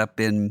shows up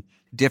in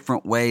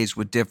different ways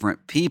with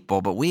different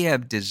people, but we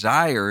have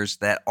desires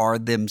that are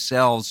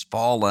themselves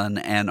fallen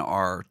and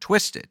are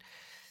twisted.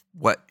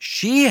 What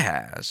she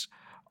has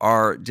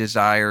are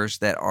desires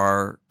that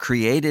are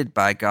created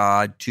by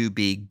God to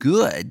be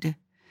good,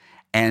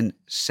 and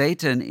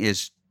Satan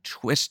is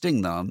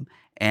twisting them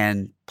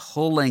and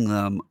pulling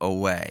them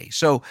away.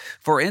 So,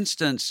 for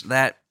instance,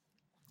 that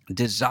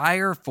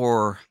desire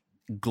for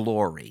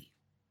glory.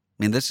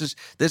 I mean, this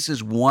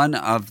is one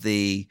of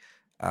the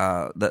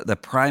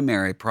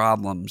primary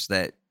problems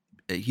that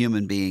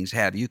human beings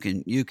have. You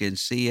can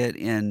see it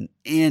in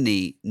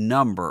any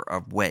number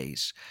of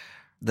ways.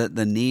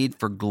 The need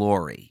for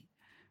glory,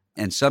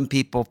 and some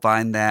people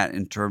find that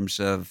in terms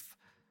of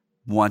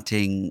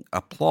wanting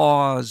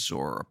applause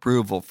or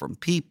approval from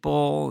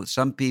people.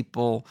 Some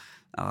people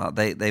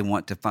they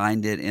want to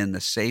find it in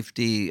the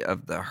safety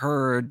of the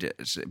herd.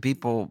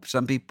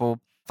 Some people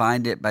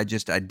find it by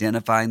just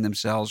identifying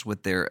themselves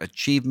with their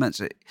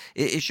achievements.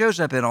 It shows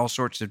up in all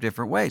sorts of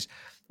different ways.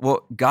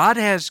 Well, God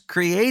has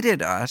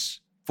created us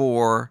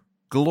for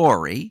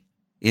glory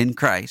in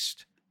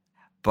Christ,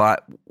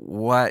 but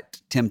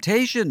what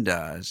temptation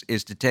does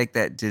is to take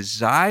that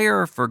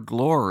desire for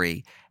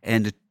glory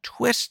and to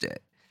twist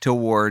it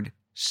toward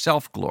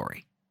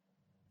self-glory,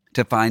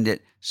 to find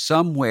it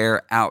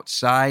somewhere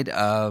outside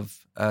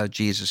of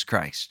Jesus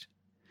Christ.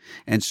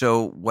 And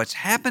so what's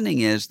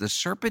happening is the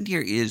serpent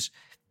here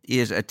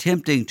is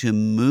attempting to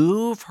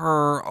move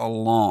her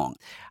along.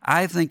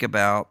 I think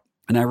about,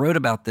 and I wrote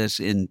about this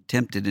in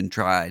Tempted and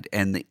Tried,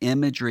 and the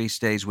imagery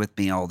stays with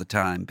me all the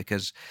time,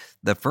 because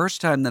the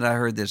first time that I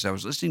heard this, I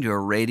was listening to a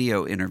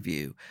radio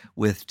interview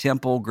with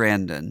Temple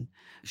Grandin.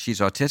 She's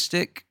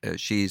autistic.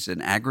 She's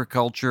an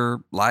agriculture,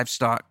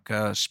 livestock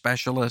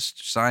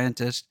specialist,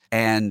 scientist,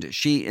 and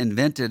she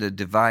invented a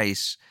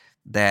device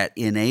that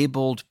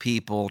enabled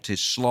people to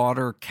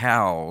slaughter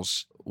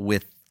cows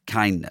with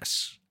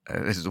kindness.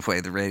 This is the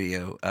way the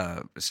radio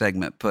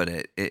segment put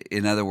it.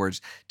 In other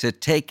words, to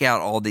take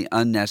out all the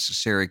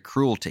unnecessary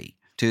cruelty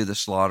to the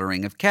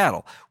slaughtering of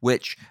cattle,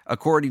 which,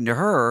 according to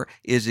her,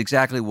 is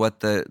exactly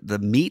what the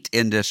meat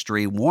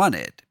industry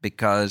wanted.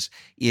 Because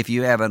if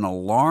you have an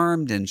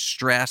alarmed and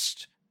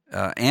stressed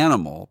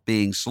animal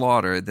being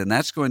slaughtered, then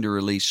that's going to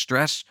release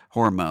stress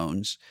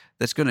hormones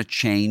that's going to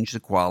change the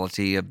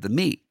quality of the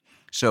meat.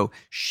 So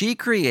she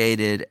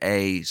created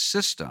a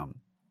system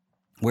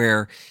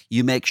where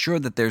you make sure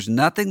that there's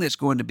nothing that's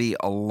going to be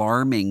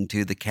alarming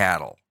to the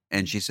cattle.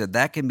 And she said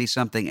that can be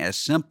something as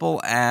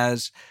simple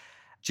as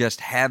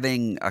just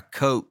having a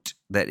coat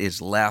that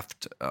is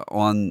left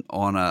on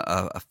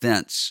a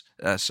fence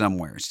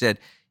somewhere. Instead,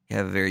 you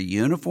have a very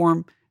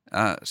uniform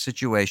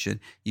situation.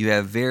 You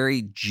have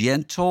very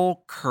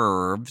gentle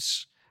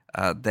curves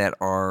that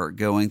are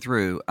going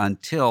through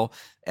until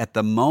at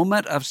the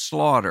moment of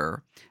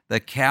slaughter, the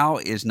cow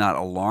is not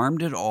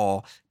alarmed at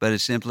all, but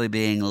is simply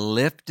being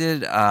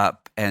lifted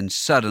up and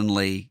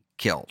suddenly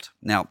killed.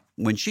 Now,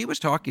 when she was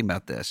talking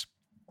about this,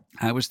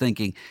 I was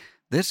thinking,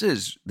 this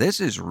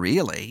is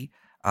really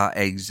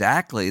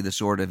exactly the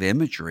sort of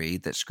imagery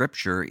that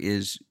Scripture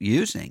is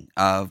using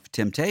of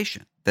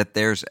temptation, that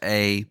there's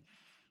a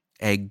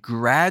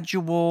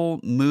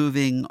gradual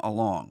moving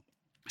along.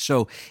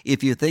 So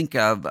if you think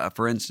of,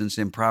 for instance,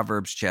 in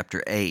Proverbs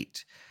chapter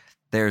 8,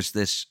 there's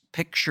this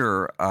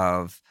picture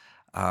of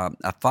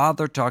a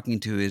father talking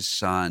to his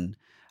son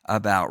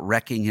about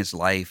wrecking his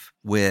life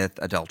with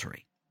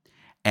adultery.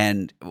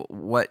 And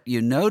what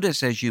you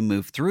notice as you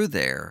move through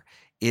there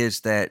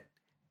is that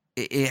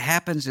it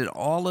happens in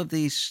all of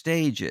these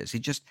stages. He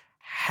just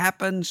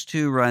happens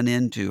to run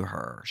into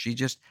her. She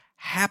just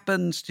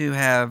happens to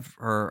have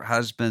her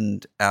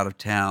husband out of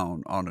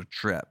town on a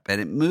trip. And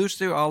it moves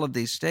through all of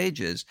these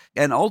stages.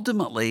 And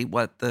ultimately,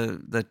 what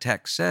the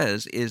text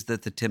says is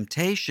that the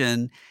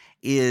temptation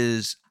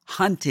is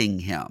hunting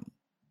him.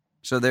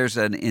 So there's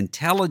an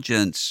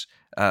intelligence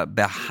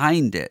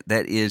behind it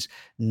that is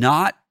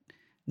not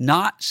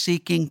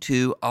seeking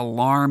to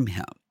alarm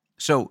him.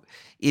 So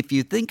if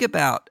you think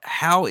about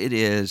how it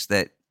is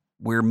that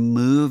we're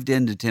moved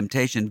into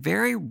temptation,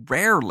 very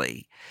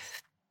rarely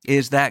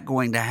is that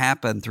going to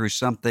happen through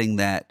something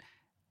that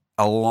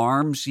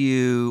alarms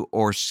you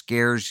or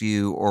scares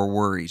you or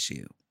worries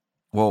you.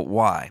 Well,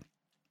 why?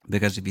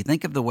 Because if you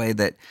think of the way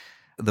that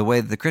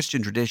the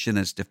Christian tradition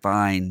has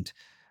defined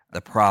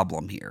the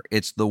problem here,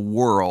 it's the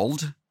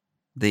world,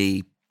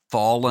 the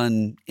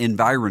fallen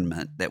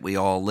environment that we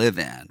all live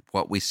in,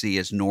 what we see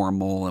as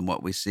normal and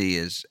what we see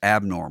as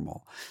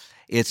abnormal.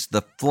 It's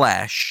the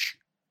flesh.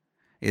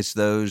 It's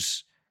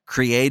those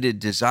created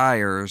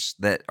desires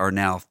that are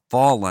now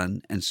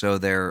fallen, and so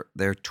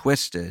they're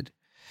twisted.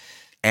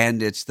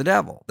 And it's the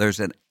devil. There's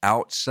an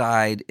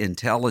outside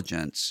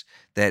intelligence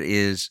that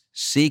is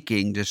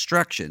seeking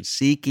destruction,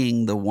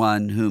 seeking the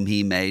one whom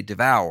he may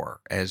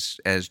devour, as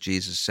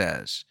Jesus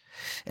says.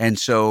 And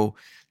so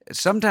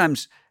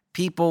sometimes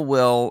people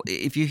will,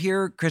 if you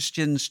hear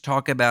Christians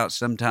talk about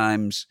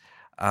sometimes,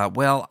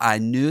 well, I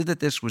knew that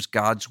this was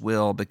God's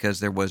will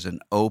because there was an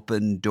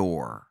open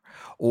door.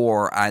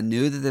 Or I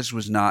knew that this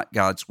was not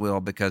God's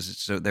will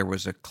because there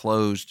was a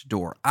closed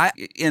door.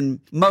 In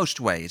most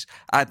ways,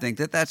 I think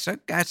that that's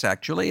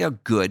actually a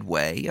good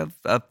way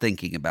of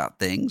thinking about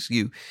things.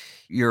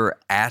 You're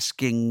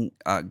asking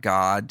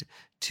God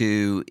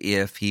to,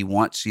 if he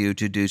wants you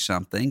to do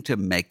something, to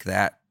make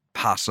that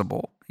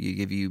possible. He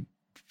give you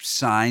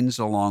signs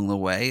along the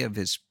way of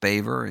his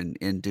favor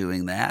in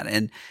doing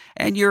that.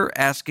 And you're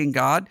asking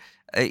God,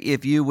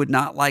 if you would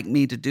not like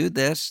me to do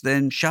this,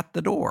 then shut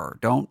the door.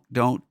 Don't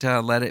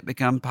let it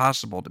become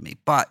possible to me.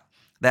 But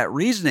that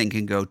reasoning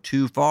can go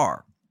too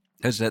far,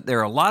 because that there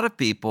are a lot of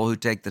people who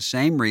take the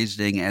same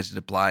reasoning as it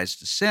applies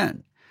to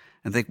sin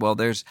and think, well,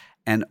 there's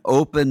an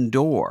open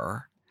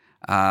door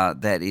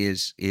that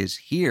is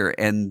here,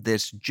 and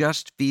this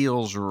just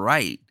feels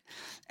right.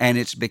 And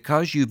it's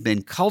because you've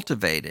been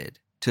cultivated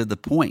to the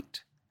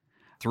point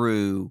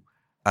through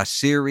a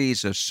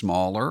series of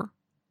smaller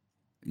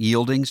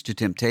yieldings to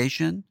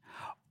temptation,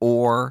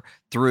 or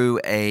through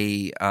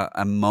a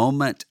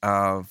moment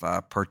of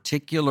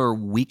particular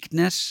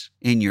weakness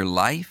in your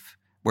life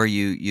where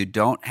you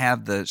don't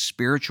have the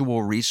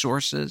spiritual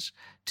resources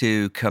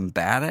to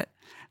combat it.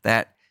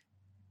 That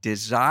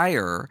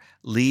desire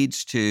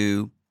leads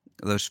to,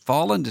 those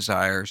fallen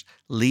desires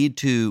lead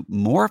to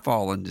more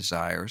fallen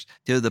desires,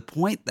 to the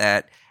point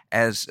that,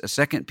 as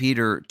 2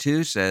 Peter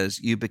 2 says,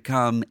 you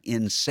become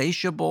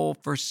insatiable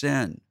for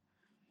sin.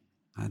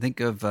 I think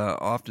of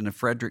often of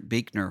Frederick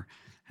Buechner,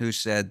 who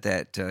said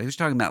that he was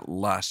talking about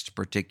lust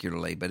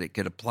particularly, but it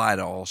could apply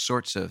to all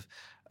sorts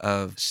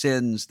of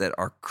sins that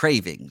are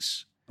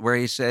cravings, where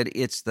he said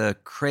it's the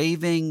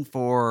craving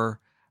for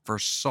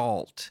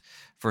salt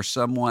for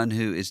someone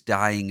who is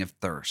dying of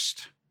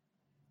thirst.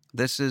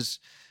 This is,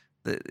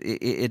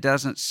 it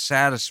doesn't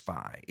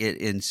satisfy. It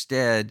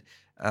instead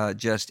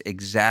just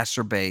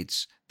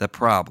exacerbates the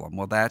problem.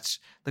 Well, that's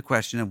the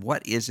question of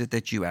what is it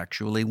that you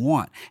actually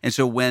want. And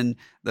so when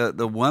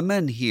the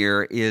woman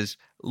here is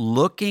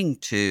looking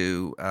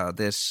to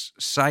this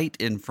sight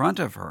in front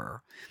of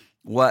her,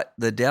 what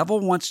the devil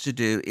wants to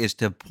do is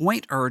to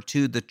point her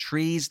to the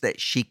trees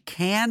that she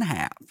can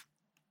have.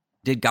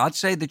 Did God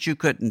say that you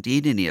couldn't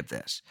eat any of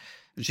this?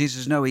 And she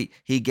says, no,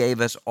 he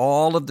gave us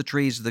all of the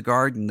trees of the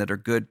garden that are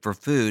good for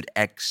food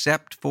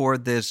except for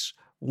this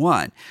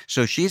one.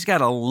 So she's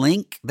got a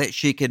link that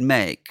she can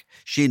make.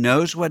 She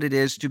knows what it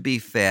is to be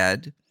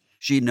fed.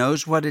 She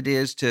knows what it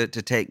is to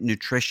take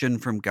nutrition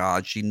from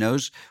God. She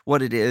knows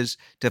what it is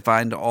to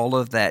find all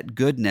of that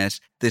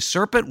goodness. The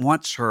serpent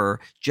wants her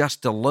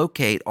just to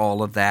locate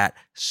all of that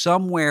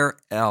somewhere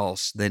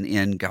else than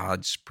in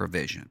God's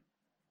provision.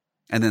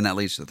 And then that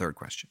leads to the third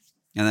question.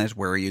 And that's,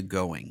 where are you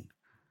going?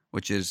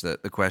 Which is the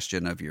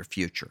question of your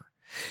future.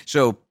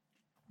 So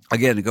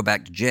again, to go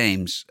back to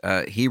James,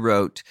 he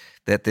wrote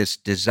that this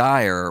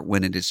desire,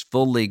 when it is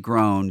fully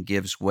grown,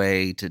 gives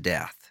way to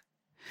death.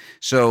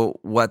 So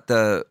what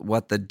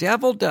the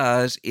devil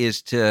does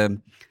is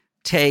to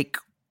take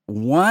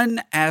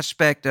one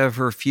aspect of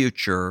her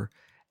future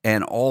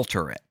and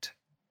alter it.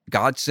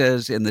 God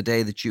says, in the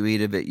day that you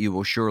eat of it, you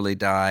will surely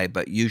die,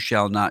 but you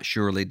shall not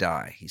surely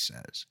die, he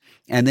says.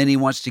 And then he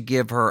wants to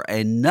give her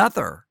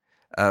another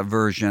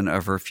version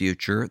of her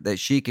future that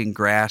she can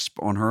grasp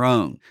on her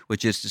own,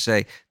 which is to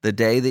say, the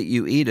day that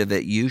you eat of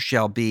it, you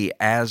shall be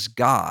as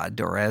God,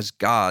 or as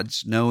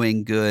gods,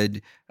 knowing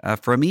good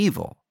from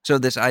evil. So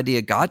this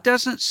idea, God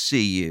doesn't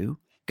see you,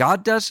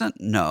 God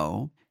doesn't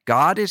know,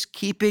 God is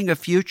keeping a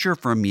future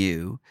from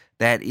you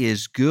that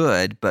is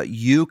good, but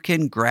you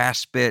can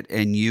grasp it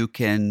and you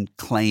can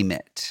claim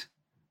it.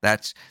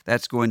 That's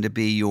going to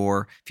be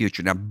your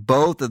future. Now,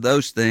 both of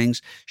those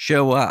things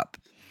show up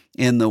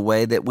in the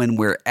way that when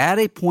we're at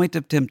a point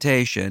of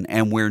temptation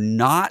and we're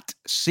not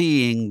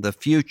seeing the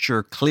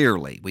future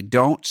clearly, we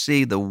don't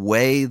see the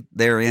way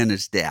therein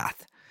is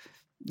death,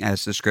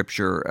 as the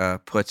scripture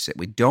puts it.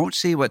 We don't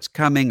see what's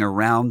coming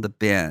around the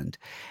bend.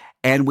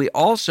 And we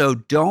also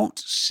don't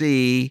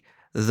see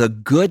the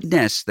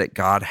goodness that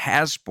God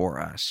has for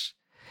us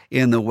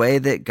in the way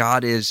that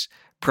God is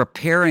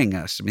preparing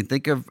us. I mean,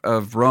 think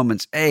of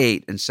Romans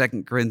 8 and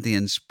 2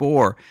 Corinthians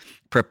 4.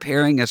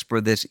 preparing us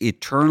for this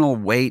eternal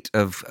weight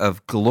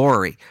of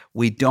glory.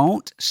 We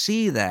don't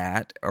see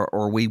that,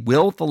 or we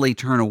willfully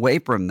turn away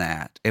from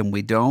that, and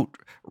we don't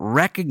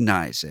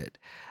recognize it.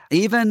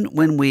 Even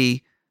when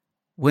we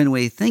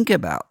think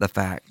about the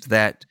fact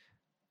that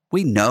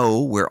we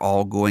know we're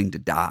all going to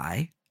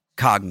die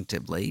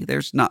cognitively,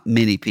 there's not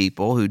many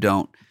people who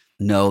don't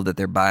know that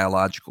they're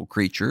biological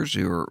creatures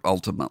who are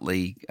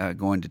ultimately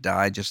going to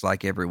die just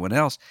like everyone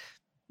else.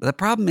 But the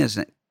problem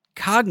isn't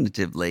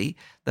cognitively,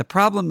 the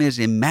problem is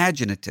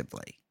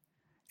imaginatively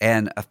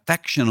and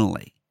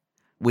affectionally.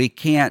 We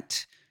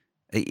can't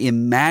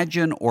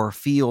imagine or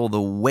feel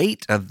the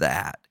weight of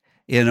that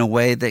in a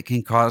way that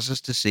can cause us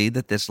to see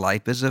that this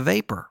life is a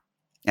vapor.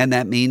 And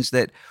that means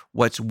that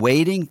what's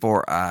waiting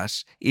for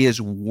us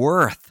is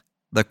worth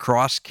the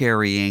cross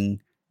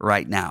carrying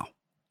right now.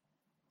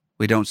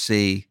 We don't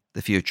see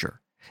the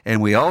future.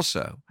 And we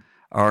also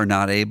are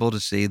not able to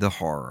see the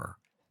horror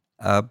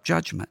of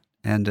judgment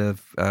and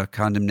of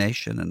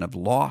condemnation and of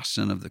loss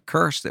and of the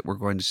curse that we're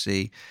going to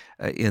see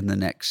in the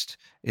next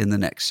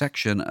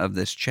section of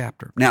this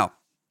chapter. Now,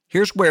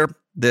 here's where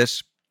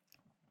this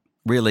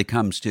really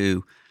comes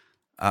to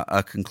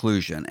a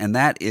conclusion, and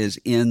that is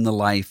in the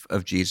life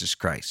of Jesus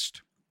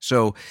Christ.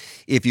 So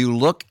if you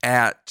look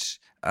at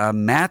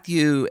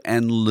Matthew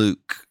and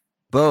Luke,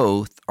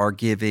 both are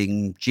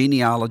giving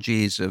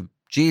genealogies of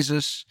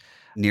Jesus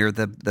near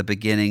the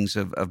beginnings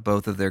of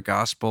both of their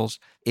Gospels.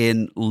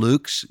 In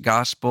Luke's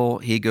Gospel,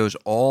 he goes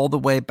all the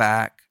way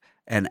back,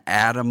 and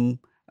Adam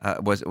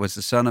was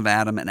the son of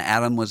Adam, and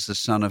Adam was the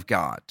son of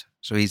God.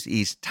 So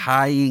he's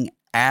tying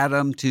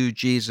Adam to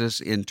Jesus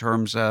in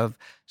terms of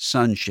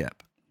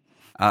sonship.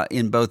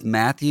 In both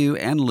Matthew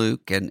and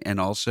Luke and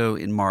also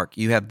in Mark,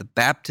 you have the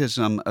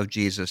baptism of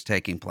Jesus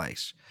taking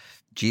place.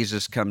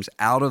 Jesus comes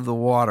out of the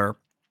water,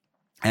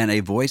 and a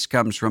voice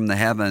comes from the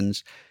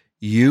heavens,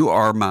 "You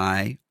are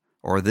my,"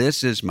 or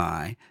 "This is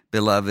my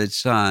beloved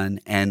Son,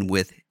 and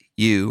with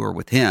you," or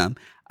with him,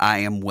 "I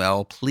am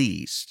well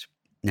pleased."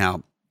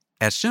 Now,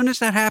 as soon as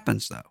that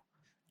happens, though,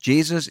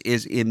 Jesus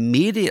is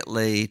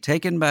immediately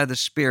taken by the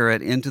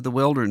Spirit into the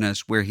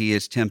wilderness where he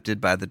is tempted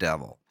by the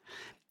devil.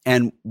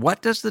 And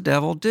what does the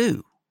devil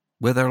do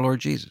with our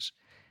Lord Jesus?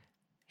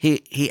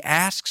 He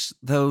asks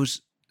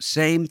those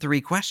same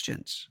three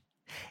questions.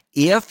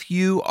 If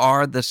you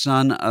are the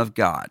Son of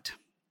God,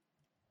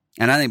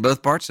 and I think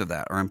both parts of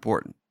that are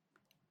important.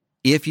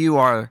 If you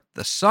are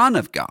the Son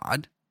of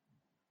God,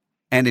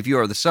 and if you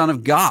are the Son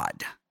of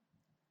God.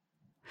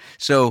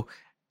 So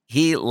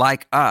he,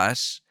 like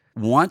us,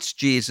 wants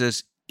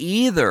Jesus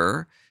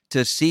either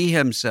to see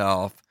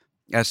himself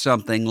as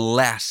something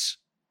less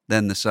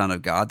than the Son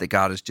of God, that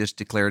God has just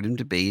declared him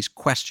to be. He's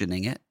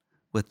questioning it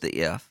with the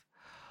if.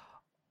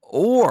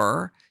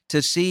 Or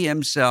to see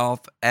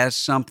himself as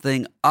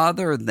something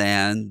other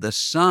than the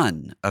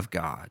Son of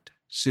God,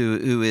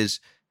 who is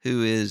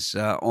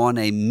on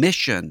a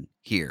mission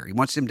here. He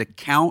wants him to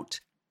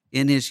count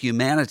in his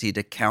humanity,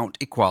 to count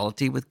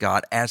equality with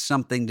God as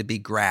something to be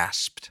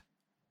grasped.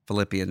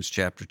 Philippians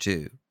chapter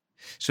 2.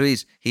 So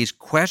he's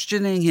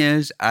questioning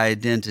his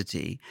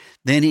identity.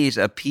 Then he's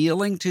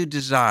appealing to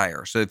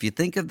desire. So if you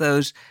think of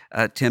those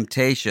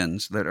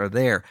temptations that are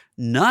there,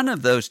 none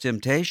of those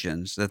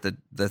temptations that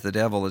the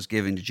devil is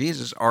giving to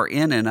Jesus are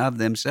in and of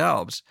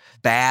themselves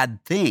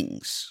bad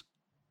things.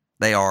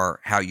 They are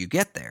how you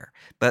get there,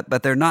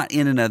 but they're not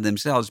in and of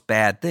themselves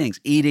bad things.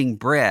 Eating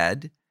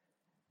bread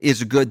is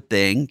a good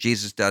thing.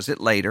 Jesus does it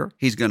later.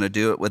 He's going to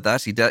do it with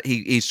us.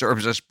 He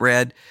serves us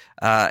bread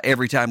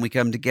every time we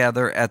come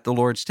together at the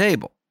Lord's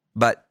table.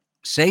 But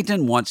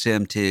Satan wants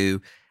him to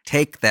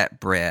take that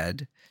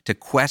bread, to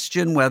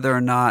question whether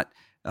or not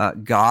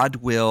God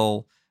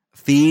will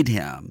feed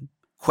him,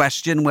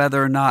 question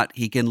whether or not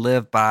he can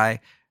live by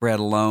bread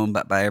alone,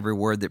 but by every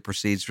word that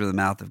proceeds from the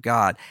mouth of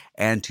God,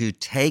 and to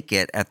take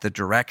it at the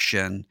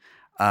direction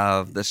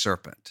of the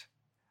serpent.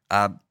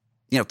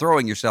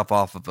 Throwing yourself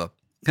off of a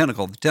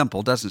pinnacle of the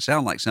temple doesn't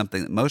sound like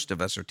something that most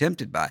of us are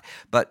tempted by.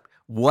 But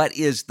what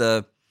is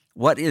the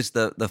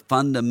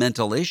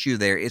fundamental issue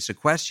there? It's a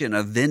question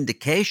of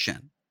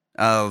vindication,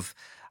 of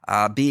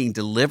being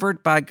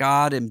delivered by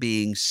God and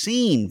being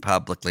seen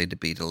publicly to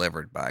be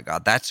delivered by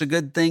God. That's a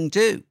good thing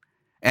too.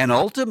 And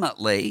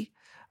ultimately,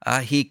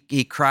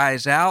 he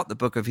cries out, the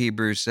book of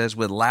Hebrews says,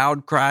 with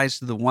loud cries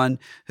to the one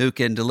who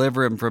can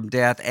deliver him from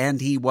death,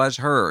 and he was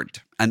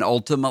heard. And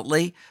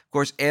ultimately, of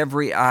course,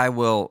 every eye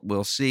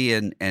will see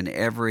and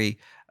every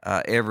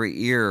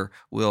ear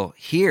will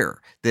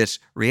hear this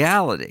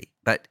reality.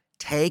 But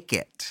take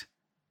it,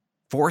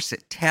 force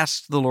it,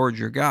 test the Lord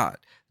your God,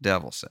 the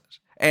devil says.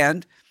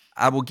 And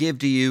I will give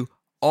to you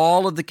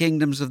all of the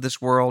kingdoms of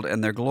this world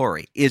and their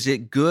glory. Is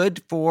it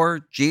good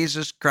for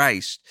Jesus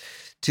Christ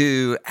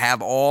to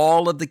have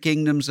all of the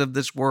kingdoms of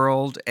this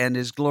world and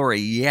his glory?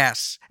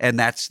 Yes, and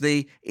that's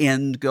the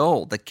end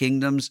goal. The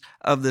kingdoms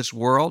of this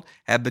world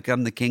have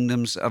become the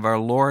kingdoms of our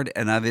Lord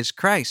and of his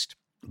Christ.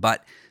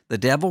 But the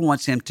devil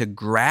wants him to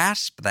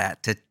grasp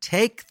that, to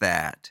take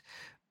that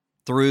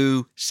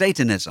through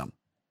Satanism,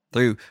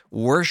 through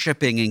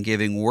worshiping and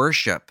giving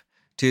worship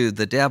to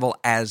the devil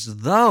as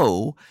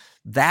though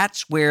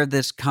that's where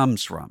this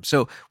comes from.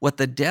 So what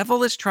the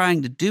devil is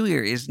trying to do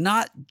here is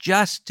not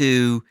just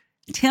to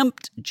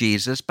tempt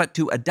Jesus, but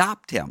to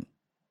adopt him,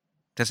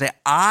 to say,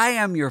 I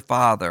am your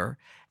father,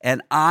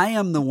 and I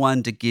am the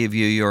one to give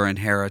you your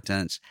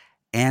inheritance.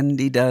 And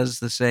he does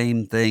the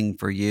same thing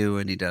for you,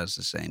 and he does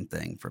the same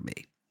thing for me.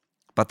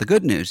 But the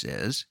good news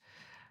is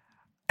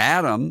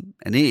Adam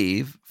and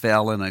Eve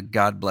fell in a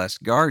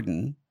God-blessed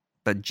garden,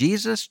 but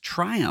Jesus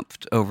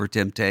triumphed over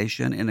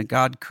temptation in a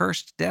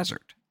God-cursed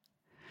desert.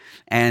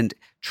 And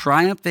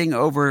triumphing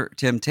over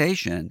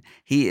temptation,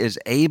 he is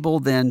able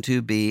then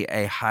to be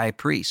a high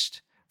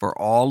priest for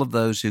all of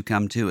those who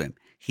come to him.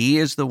 He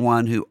is the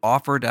one who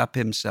offered up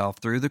himself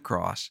through the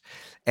cross.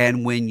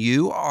 And when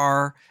you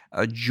are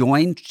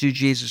joined to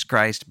Jesus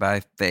Christ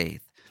by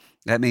faith,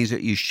 that means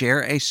that you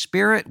share a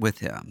spirit with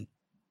him,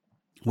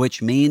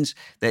 which means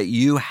that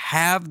you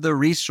have the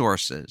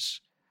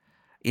resources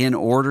in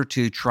order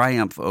to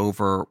triumph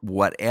over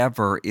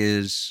whatever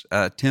is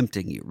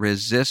tempting you.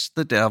 Resist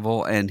the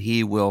devil and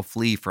he will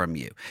flee from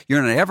you.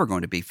 You're not ever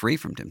going to be free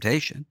from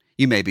temptation.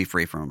 You may be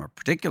free from a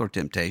particular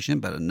temptation,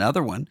 but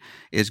another one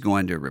is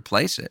going to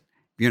replace it.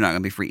 You're not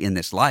going to be free in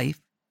this life.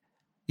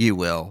 You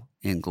will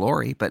in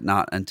glory, but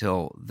not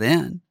until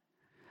then.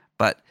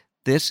 But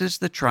this is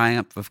the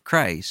triumph of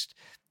Christ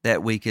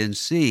that we can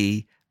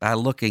see by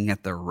looking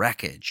at the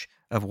wreckage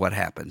of what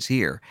happens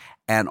here,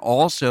 and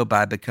also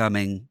by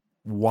becoming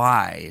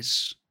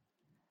wise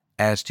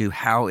as to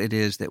how it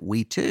is that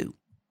we too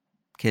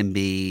can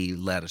be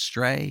led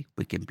astray,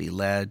 we can be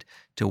led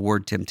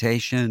toward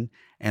temptation,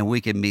 and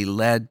we can be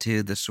led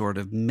to the sort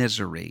of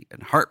misery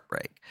and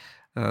heartbreak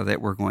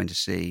that we're going to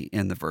see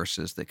in the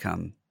verses that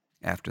come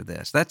after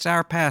this. That's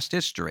our past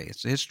history.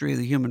 It's the history of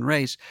the human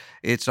race.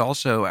 It's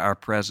also our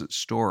present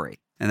story.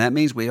 And that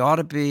means we ought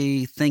to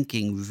be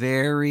thinking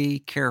very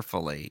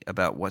carefully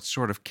about what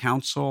sort of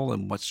counsel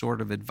and what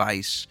sort of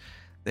advice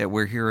that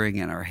we're hearing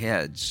in our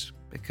heads,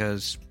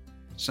 because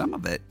some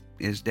of it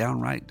is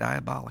downright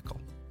diabolical.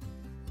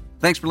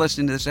 Thanks for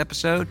listening to this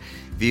episode.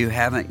 If you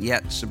haven't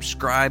yet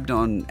subscribed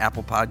on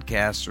Apple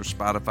Podcasts or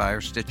Spotify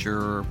or Stitcher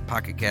or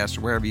Pocket Casts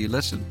or wherever you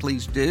listen,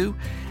 please do.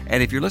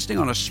 And if you're listening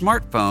on a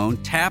smartphone,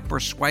 tap or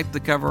swipe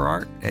the cover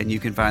art, and you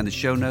can find the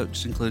show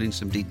notes, including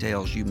some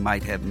details you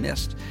might have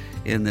missed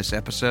in this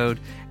episode.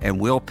 And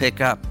we'll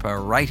pick up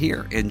right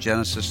here in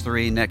Genesis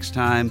 3 next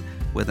time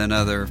with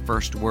another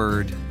First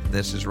Word.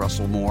 This is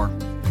Russell Moore.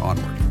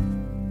 Onward.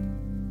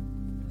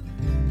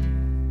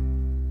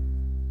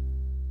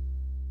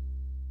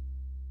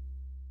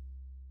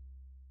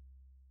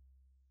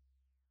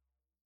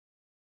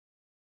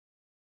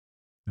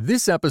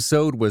 This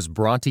episode was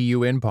brought to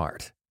you in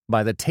part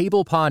by the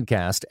Table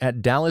Podcast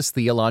at Dallas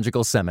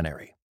Theological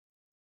Seminary.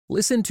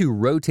 Listen to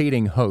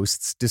rotating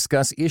hosts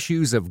discuss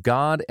issues of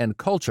God and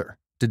culture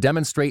to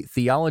demonstrate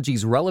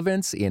theology's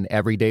relevance in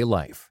everyday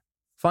life.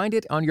 Find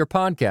it on your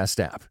podcast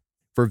app.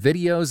 For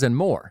videos and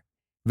more,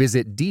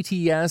 visit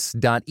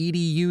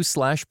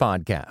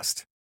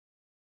dts.edu/podcast.